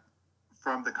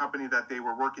from the company that they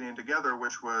were working in together,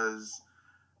 which was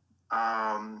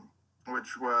it the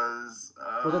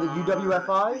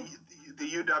UWFI? The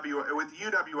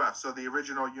UWF, so the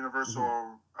original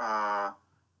Universal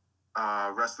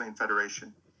Wrestling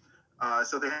Federation.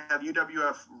 So they have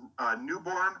UWF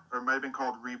Newborn, or it might have been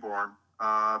called Reborn.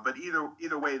 But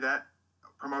either way, that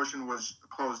promotion was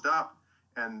closed up.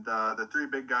 And the three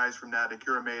big guys from that,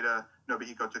 Akira Maeda,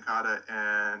 Nobuhiko Takada,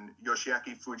 and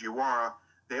Yoshiaki Fujiwara,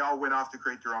 they all went off to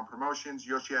create their own promotions.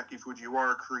 Yoshiaki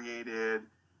Fujiwara created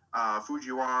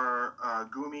Fujiwara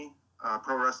Gumi,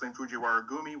 Pro Wrestling Fujiwara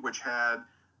Gumi, which had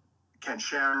Ken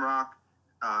Shamrock,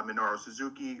 Minoru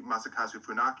Suzuki, Masakazu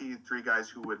Funaki, three guys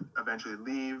who would eventually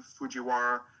leave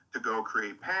Fujiwara to go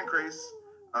create Pancrase,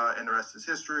 and the rest is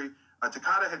history.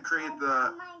 Takada had created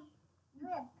the...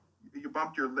 You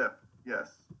bumped your lip.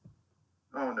 Yes.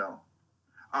 Oh, no.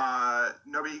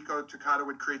 Nobuhiko Takada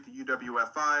would create the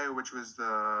UWFI, which was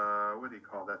the... What do you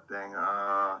call that thing?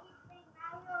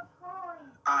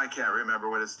 I can't remember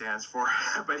what it stands for.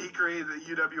 But he created the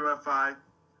UWFI.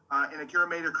 And Akira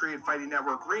Maeda created Fighting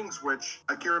Network Rings, which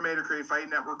in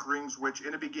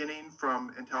the beginning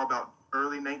until about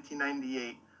early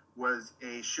 1998 was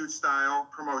a shoot style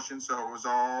promotion. So it was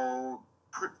all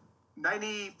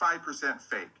 95%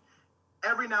 fake.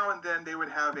 Every now and then they would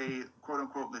have a quote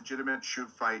unquote legitimate shoot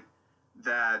fight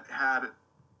that had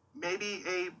maybe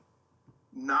a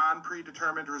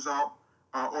non-predetermined result,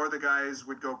 or the guys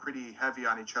would go pretty heavy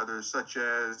on each other, such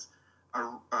as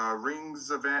a Rings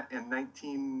event in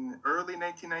early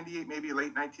 1998, maybe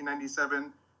late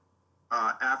 1997,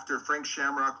 after Frank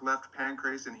Shamrock left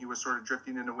Pancrase and he was sort of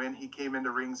drifting in the wind. He came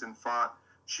into Rings and fought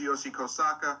Shiyoshi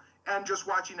Kosaka. And just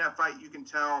watching that fight, you can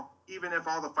tell, even if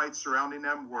all the fights surrounding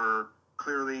them were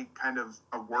clearly kind of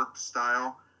a worked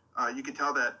style, you could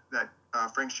tell that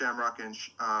Frank Shamrock and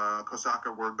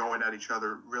Kosaka were going at each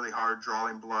other really hard,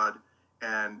 drawing blood.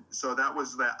 And so that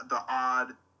was the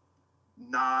odd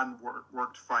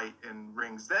non-worked fight in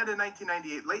Rings. Then in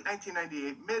 1998, late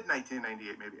 1998,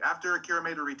 mid-1998 maybe, after Akira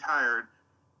Maeda retired,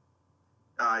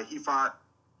 he fought,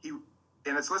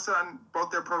 and it's listed on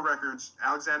both their pro records,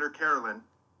 Alexander Karelin,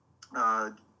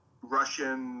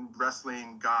 Russian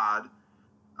wrestling god,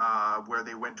 where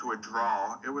they went to a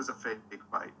draw. It was a fake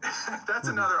fight. That's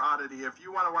another oddity. If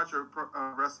you want to watch a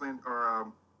wrestling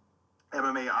or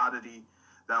MMA oddity,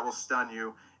 that will stun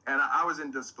you. And I was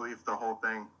in disbelief the whole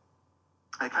thing.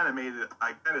 I kind of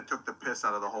took the piss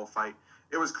out of the whole fight.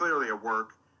 It was clearly a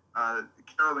work.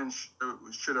 Karelin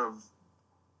should have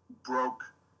broke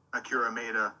Akira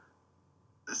Maeda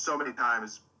so many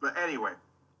times. But anyway,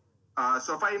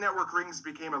 so Fighting Network Rings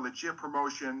became a legit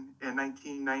promotion in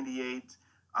 1998.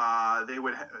 They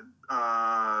would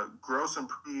grow some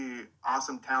pretty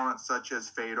awesome talent, such as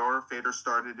Fedor. Fedor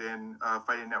started in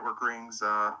Fighting Network Rings.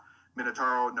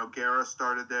 Minotauro Nogueira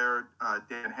started there.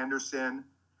 Dan Henderson.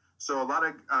 So a lot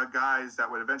of guys that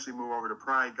would eventually move over to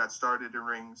Pride got started in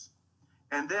Rings.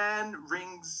 And then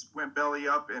Rings went belly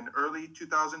up in early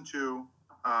 2002.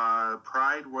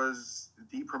 Pride was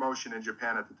the promotion in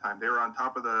Japan at the time. They were on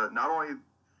top of not only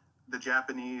the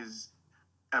Japanese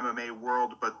MMA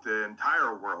world, but the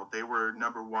entire world. They were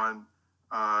number one.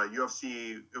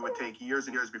 UFC, it would take years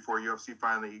and years before UFC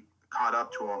finally caught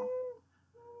up to them.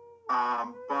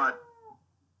 But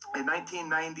in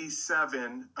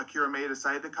 1997, Akira Maeda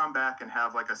decided to come back and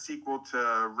have like a sequel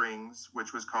to Rings,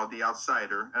 which was called The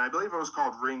Outsider. And I believe it was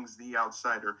called Rings The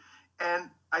Outsider.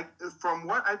 And from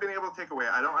what I've been able to take away,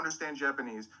 I don't understand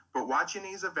Japanese, but watching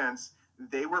these events,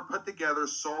 they were put together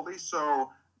solely so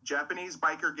Japanese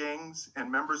biker gangs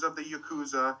and members of the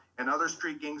Yakuza and other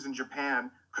street gangs in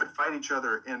Japan could fight each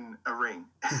other in a ring.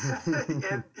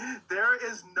 And there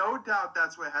is no doubt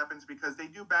that's what happens, because they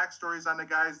do backstories on the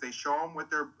guys. They show them with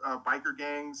their biker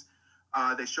gangs.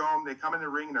 They show them, they come in the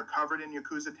ring and they're covered in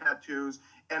Yakuza tattoos.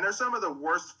 And they're some of the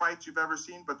worst fights you've ever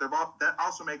seen, but that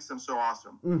also makes them so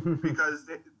awesome because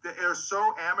they're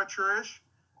so amateurish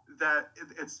that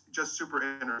it's just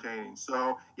super entertaining.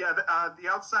 So, yeah, The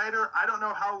Outsider, I don't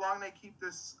know how long they keep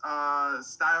this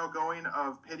style going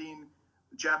of pitting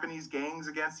Japanese gangs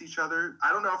against each other.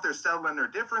 I don't know if they're settling their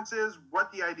differences,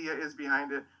 what the idea is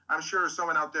behind it. I'm sure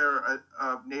someone out there,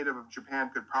 a native of Japan,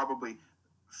 could probably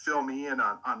fill me in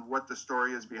on what the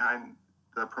story is behind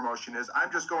the promotion is. I'm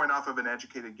just going off of an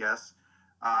educated guess.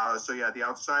 So yeah, The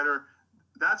Outsider.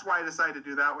 That's why I decided to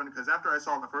do that one, because after I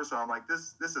saw the first one, I'm like,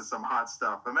 this is some hot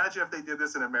stuff. Imagine if they did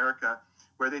this in America,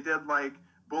 where they did like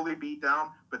Bully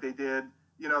Beatdown, but they did,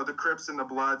 the Crips and the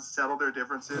Bloods settle their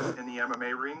differences in the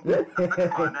MMA ring.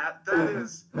 Come on, that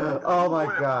is. Oh my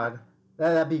God,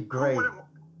 that'd be great.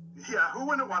 Who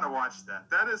wouldn't want to watch that?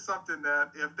 That is something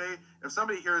that if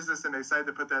somebody hears this and they decide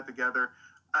to put that together,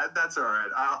 that's all right.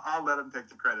 I'll let them take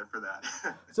the credit for that.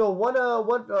 So what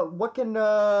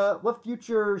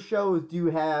future shows do you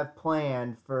have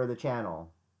planned for the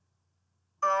channel?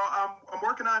 I'm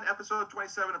working on episode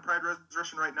 27 of Pride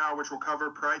Resurrection right now, which will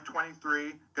cover Pride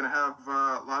 23. Going to have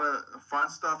a lot of fun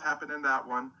stuff happen in that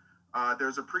one.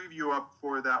 There's a preview up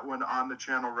for that one on the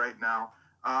channel right now.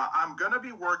 I'm going to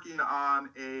be working on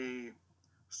a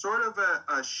sort of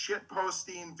a shit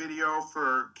posting video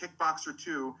for Kickboxer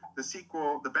 2, the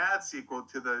sequel, the bad sequel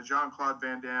to the Jean-Claude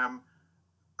Van Damme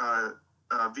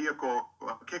vehicle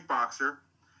Kickboxer.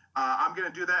 I'm going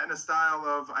to do that in a style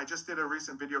of, I just did a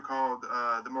recent video called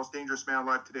The Most Dangerous Man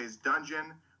Alive Today's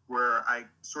Dungeon, where I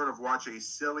sort of watch a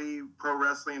silly pro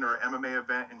wrestling or MMA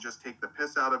event and just take the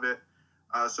piss out of it.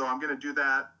 So I'm going to do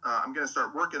that. I'm going to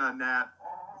start working on that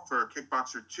for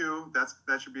Kickboxer 2.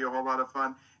 That should be a whole lot of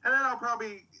fun. And then I'll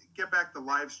probably get back to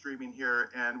live streaming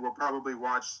here, and we'll probably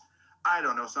watch, I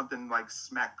don't know, something like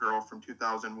Smack Girl from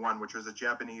 2001, which was a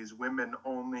Japanese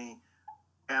women-only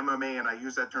MMA, and I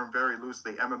use that term very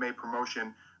loosely, MMA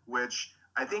promotion, which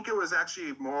I think it was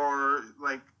actually more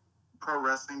like pro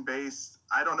wrestling based.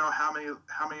 I don't know how many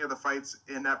of the fights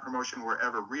in that promotion were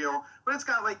ever real, but it's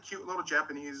got like cute little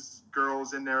Japanese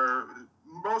girls in there.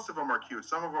 Most of them are cute.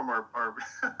 Some of them are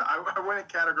I wouldn't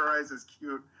categorize as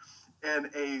cute in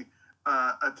a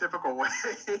typical way.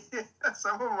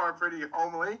 Some of them are pretty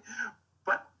homely,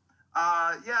 but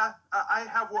yeah, I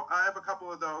have a couple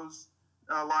of those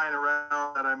lying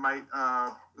around that I might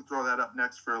throw that up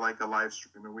next for like a live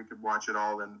stream, and we could watch it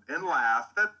all and laugh.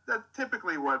 That's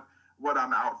typically what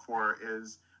I'm out for,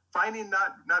 is finding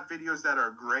not videos that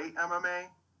are great MMA,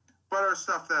 but are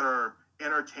stuff that are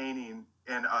entertaining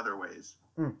in other ways.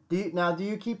 Do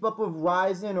you keep up with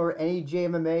Rizin or any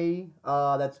JMMA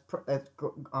that's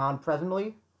on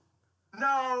presently?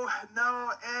 No,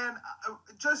 and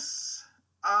just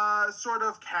sort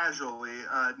of casually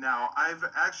now. I've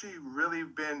actually really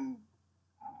been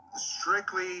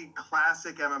strictly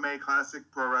classic MMA, classic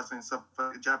pro wrestling stuff,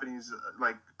 Japanese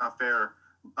affair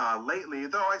lately.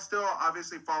 Though I still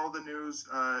obviously follow the news,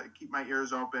 keep my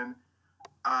ears open,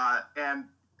 and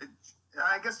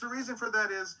I guess the reason for that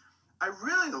is I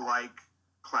really like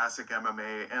classic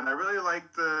MMA, and I really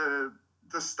like the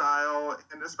style,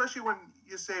 and especially when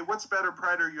you say what's better,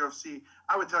 Pride or UFC,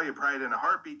 I would tell you Pride in a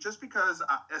heartbeat, just because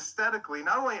aesthetically,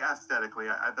 not only aesthetically,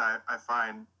 I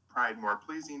find Pride more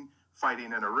pleasing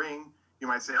fighting in a ring. You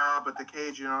might say, but the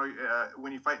cage,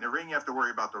 when you fight in a ring, you have to worry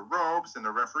about the ropes, and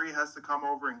the referee has to come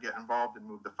over and get involved and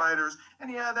move the fighters.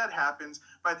 And yeah, that happens.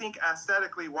 But I think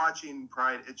aesthetically, watching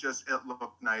Pride, it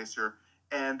looked nicer,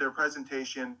 and their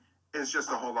presentation is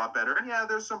just a whole lot better. And yeah,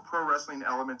 there's some pro wrestling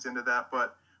elements into that,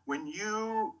 but when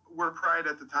you were Pride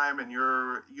at the time and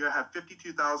you have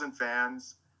 52,000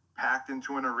 fans packed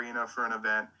into an arena for an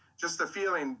event, just the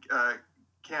feeling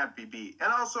can't be beat.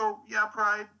 And also, yeah,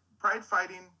 Pride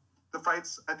fighting, the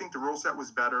fights, I think the rule set was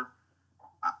better.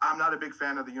 I'm not a big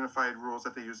fan of the unified rules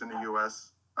that they use in the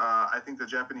U.S. I think the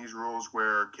Japanese rules,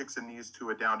 where kicks and knees to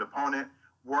a downed opponent,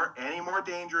 weren't any more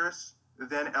dangerous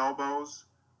than elbows.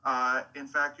 In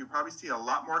fact, you probably see a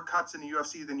lot more cuts in the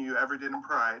UFC than you ever did in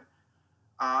Pride.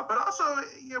 But also,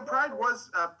 Pride was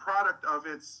a product of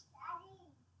its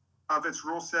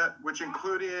rule set, which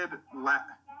included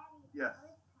yes.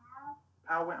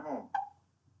 Pal went home.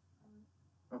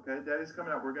 Okay, Daddy's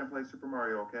coming out. We're gonna play Super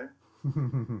Mario. Okay.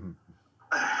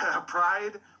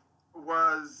 Pride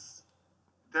was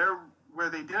there were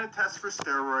they didn't test for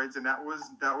steroids, and that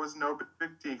was no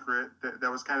big secret.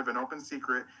 That was kind of an open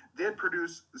secret. Did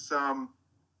produce some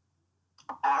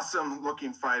awesome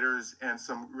looking fighters and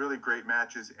some really great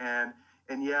matches. And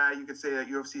yeah, you could say that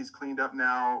UFC's cleaned up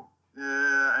now.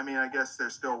 I mean, I guess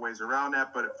there's still ways around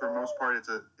that, but for the most part,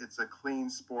 it's a clean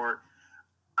sport.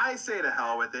 I say to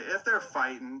hell with it. If they're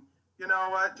fighting, you know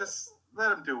what? Just let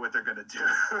them do what they're gonna do.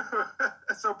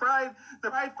 So the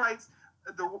Pride fights,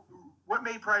 what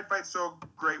made Pride fights so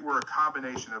great were a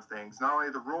combination of things. Not only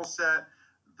the rule set,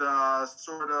 the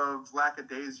sort of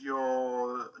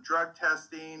lackadaisical drug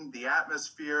testing, the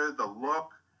atmosphere, the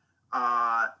look.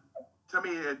 To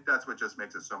me, that's what just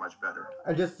makes it so much better.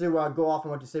 And just to go off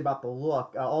on what you say about the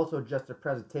look, also just the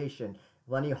presentation.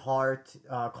 Lenny Hart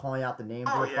calling out the names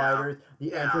of the fighters,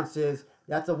 the entrances.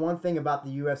 That's the one thing about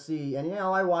the UFC. And, you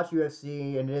know, I watch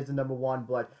UFC, and it is the number one,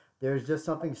 but there's just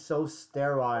something so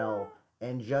sterile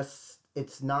and just,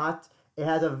 it's not, it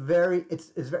has a very,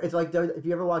 it's like, if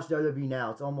you ever watch WWE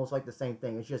now, it's almost like the same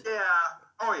thing. It's just. Yeah.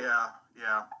 Oh, yeah.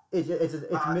 Yeah.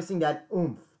 It's missing that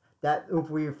oomph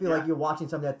where you feel like you're watching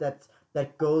something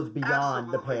that goes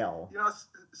beyond the pale. You know,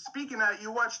 speaking of that,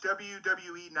 you watch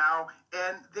WWE now,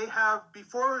 and they have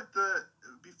before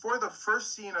the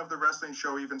first scene of the wrestling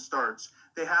show even starts,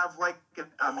 they have like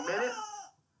a minute.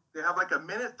 They have like a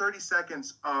minute 30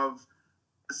 seconds of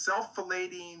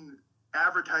self-flating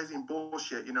advertising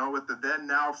bullshit, you know, with the then,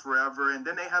 now, forever, and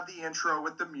then they have the intro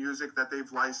with the music that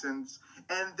they've licensed,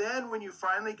 and then when you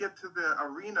finally get to the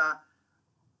arena.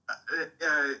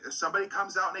 Somebody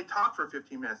comes out and they talk for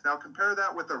 15 minutes. Now compare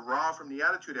that with the Raw from the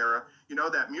Attitude Era. You know,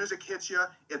 that music hits you.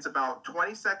 It's about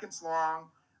 20 seconds long,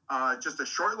 just a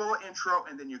short little intro,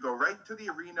 and then you go right to the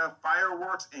arena,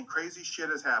 fireworks, and crazy shit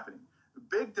is happening.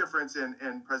 Big difference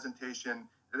in presentation,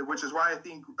 which is why I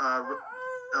think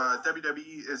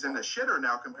WWE is in the shitter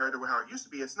now compared to how it used to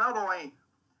be. It's not only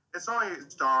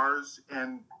stars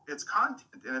and it's content,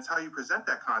 and it's how you present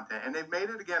that content. And they've made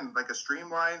it, again, like a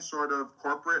streamlined sort of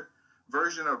corporate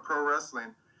version of pro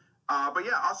wrestling. But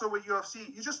yeah, also with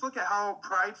UFC, you just look at how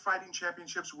Pride Fighting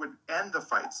Championships would end the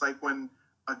fights. Like when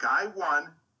a guy won,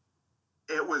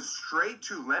 it was straight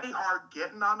to Lenny Hart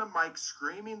getting on the mic,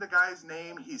 screaming the guy's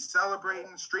name. He's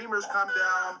celebrating. Streamers come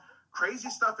down. Crazy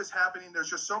stuff is happening. There's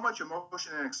just so much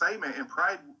emotion and excitement. And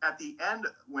Pride, at the end,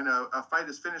 when a fight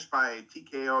is finished by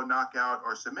TKO, knockout,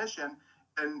 or submission,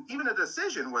 and even a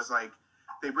decision was like,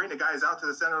 they bring the guys out to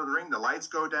the center of the ring, the lights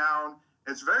go down.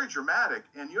 It's very dramatic.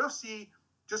 And UFC,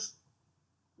 just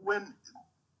when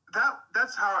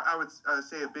that's how I would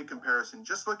say a big comparison.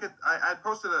 Just look at, I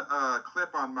posted a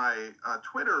clip on my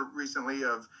Twitter recently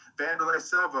of Vanderlei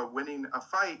Silva winning a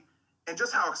fight, and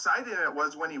just how exciting it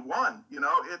was when he won. You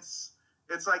know, it's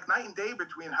like night and day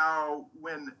between how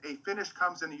when a finish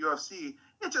comes in the UFC,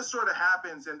 it just sort of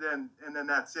happens, and then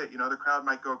that's it. You know, the crowd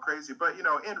might go crazy, but you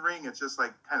know, in ring, it's just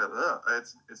like kind of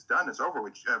it's done, it's over.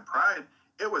 Which Pride,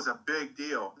 it was a big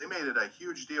deal. They made it a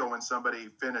huge deal when somebody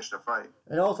finished a fight.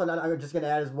 And also, I'm just going to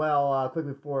add as well,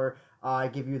 quickly before I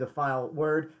give you the final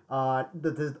word,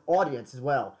 the audience as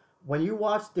well. When you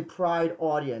watch the Pride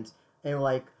audience, and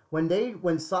like when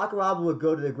Sakuraba would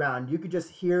go to the ground, you could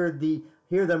just hear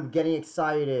them getting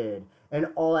excited and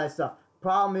all that stuff.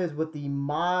 Problem is with the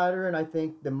modern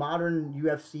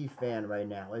UFC fan right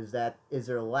now is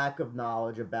there a lack of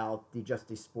knowledge about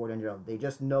the sport in general. They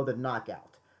just know the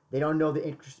knockout. They don't know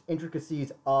the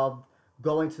intricacies of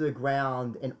going to the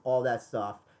ground and all that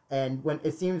stuff. And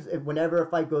whenever a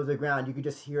fight goes to the ground, you can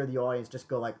just hear the audience just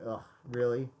go like, ugh,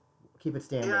 really? Keep it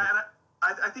standing. Yeah, and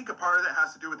I think a part of that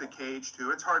has to do with the cage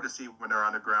too. It's hard to see when they're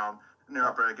on the ground and they're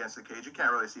up right against the cage. You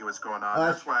can't really see what's going on.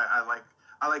 That's why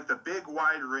I like the big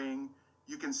wide ring.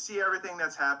 You can see everything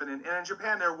that's happening. And in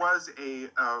Japan, there was a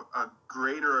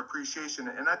greater appreciation.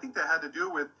 And I think that had to do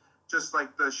with just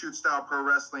like the shoot style pro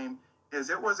wrestling, is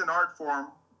it was an art form,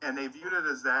 and they viewed it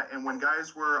as that. And when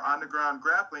guys were on the ground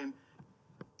grappling,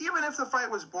 even if the fight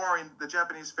was boring, the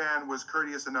Japanese fan was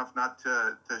courteous enough not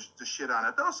to shit on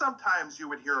it. Though sometimes you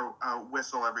would hear a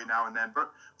whistle every now and then.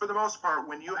 But for the most part,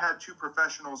 when you had two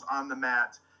professionals on the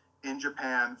mat in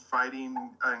Japan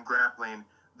fighting and grappling,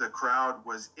 the crowd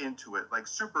was into it, like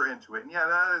super into it. And yeah,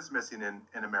 that is missing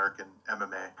in American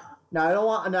MMA.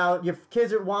 Now, if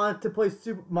kids want to play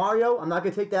Super Mario, I'm not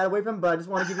going to take that away from them, but I just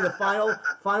want to give you the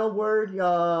final word.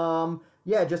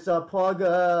 Just plug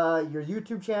your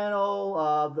YouTube channel,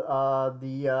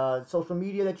 the social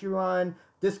media that you run,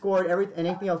 Discord,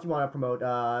 anything else you want to promote.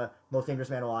 Most Dangerous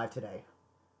Man Alive today.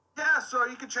 Yeah, so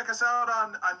you can check us out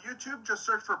on YouTube. Just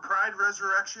search for Pride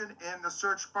Resurrection in the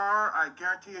search bar. I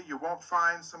guarantee you won't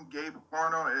find some gay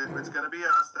porno. It's going to be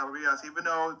us. That'll be us. Even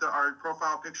though our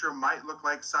profile picture might look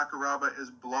like Sakuraba is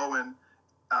blowing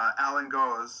Alan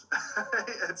Goes.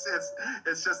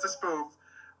 it's just a spoof.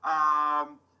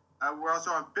 We're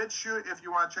also on BitChute. If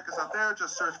you want to check us out there,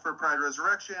 just search for Pride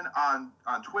Resurrection on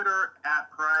Twitter at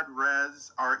Pride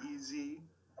Res REZ.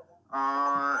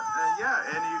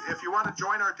 And if you want to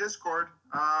join our Discord,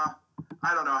 I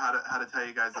don't know how to tell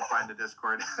you guys to find the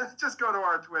Discord. Just go to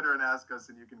our Twitter and ask us,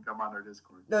 and you can come on our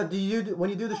Discord. Now, when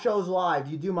you do the shows live,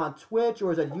 do you do them on Twitch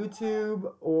or is it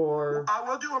YouTube or?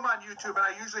 We'll do them on YouTube, and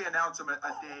I usually announce them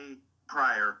a day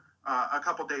prior, a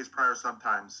couple days prior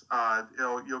sometimes.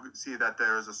 You'll see that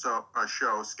there's a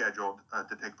show scheduled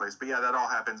to take place. But yeah, that all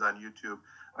happens on YouTube.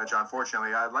 Which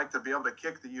unfortunately, I'd like to be able to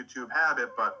kick the YouTube habit,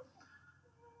 but.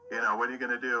 What are you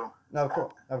going to do? No,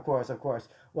 of course.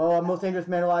 Well, Most Dangerous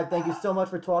Man Alive, thank you so much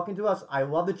for talking to us. I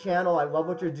love the channel. I love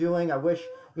what you're doing. I wish,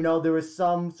 there was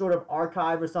some sort of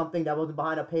archive or something that wasn't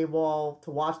behind a paywall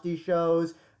to watch these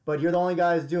shows. But you're the only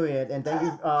guys doing it. And thank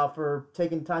you for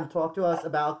taking time to talk to us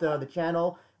about the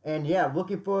channel. And, yeah,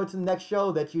 looking forward to the next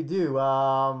show that you do.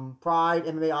 Pride,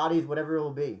 MMA Oddies, whatever it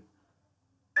will be.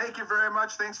 Thank you very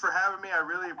much. Thanks for having me. I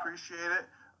really appreciate it.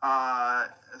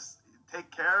 Take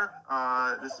care.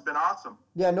 This has been awesome.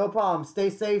 Yeah, no problem. Stay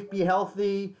safe, be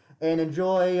healthy, and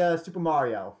enjoy Super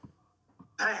Mario.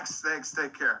 Thanks.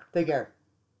 Take care. Take care.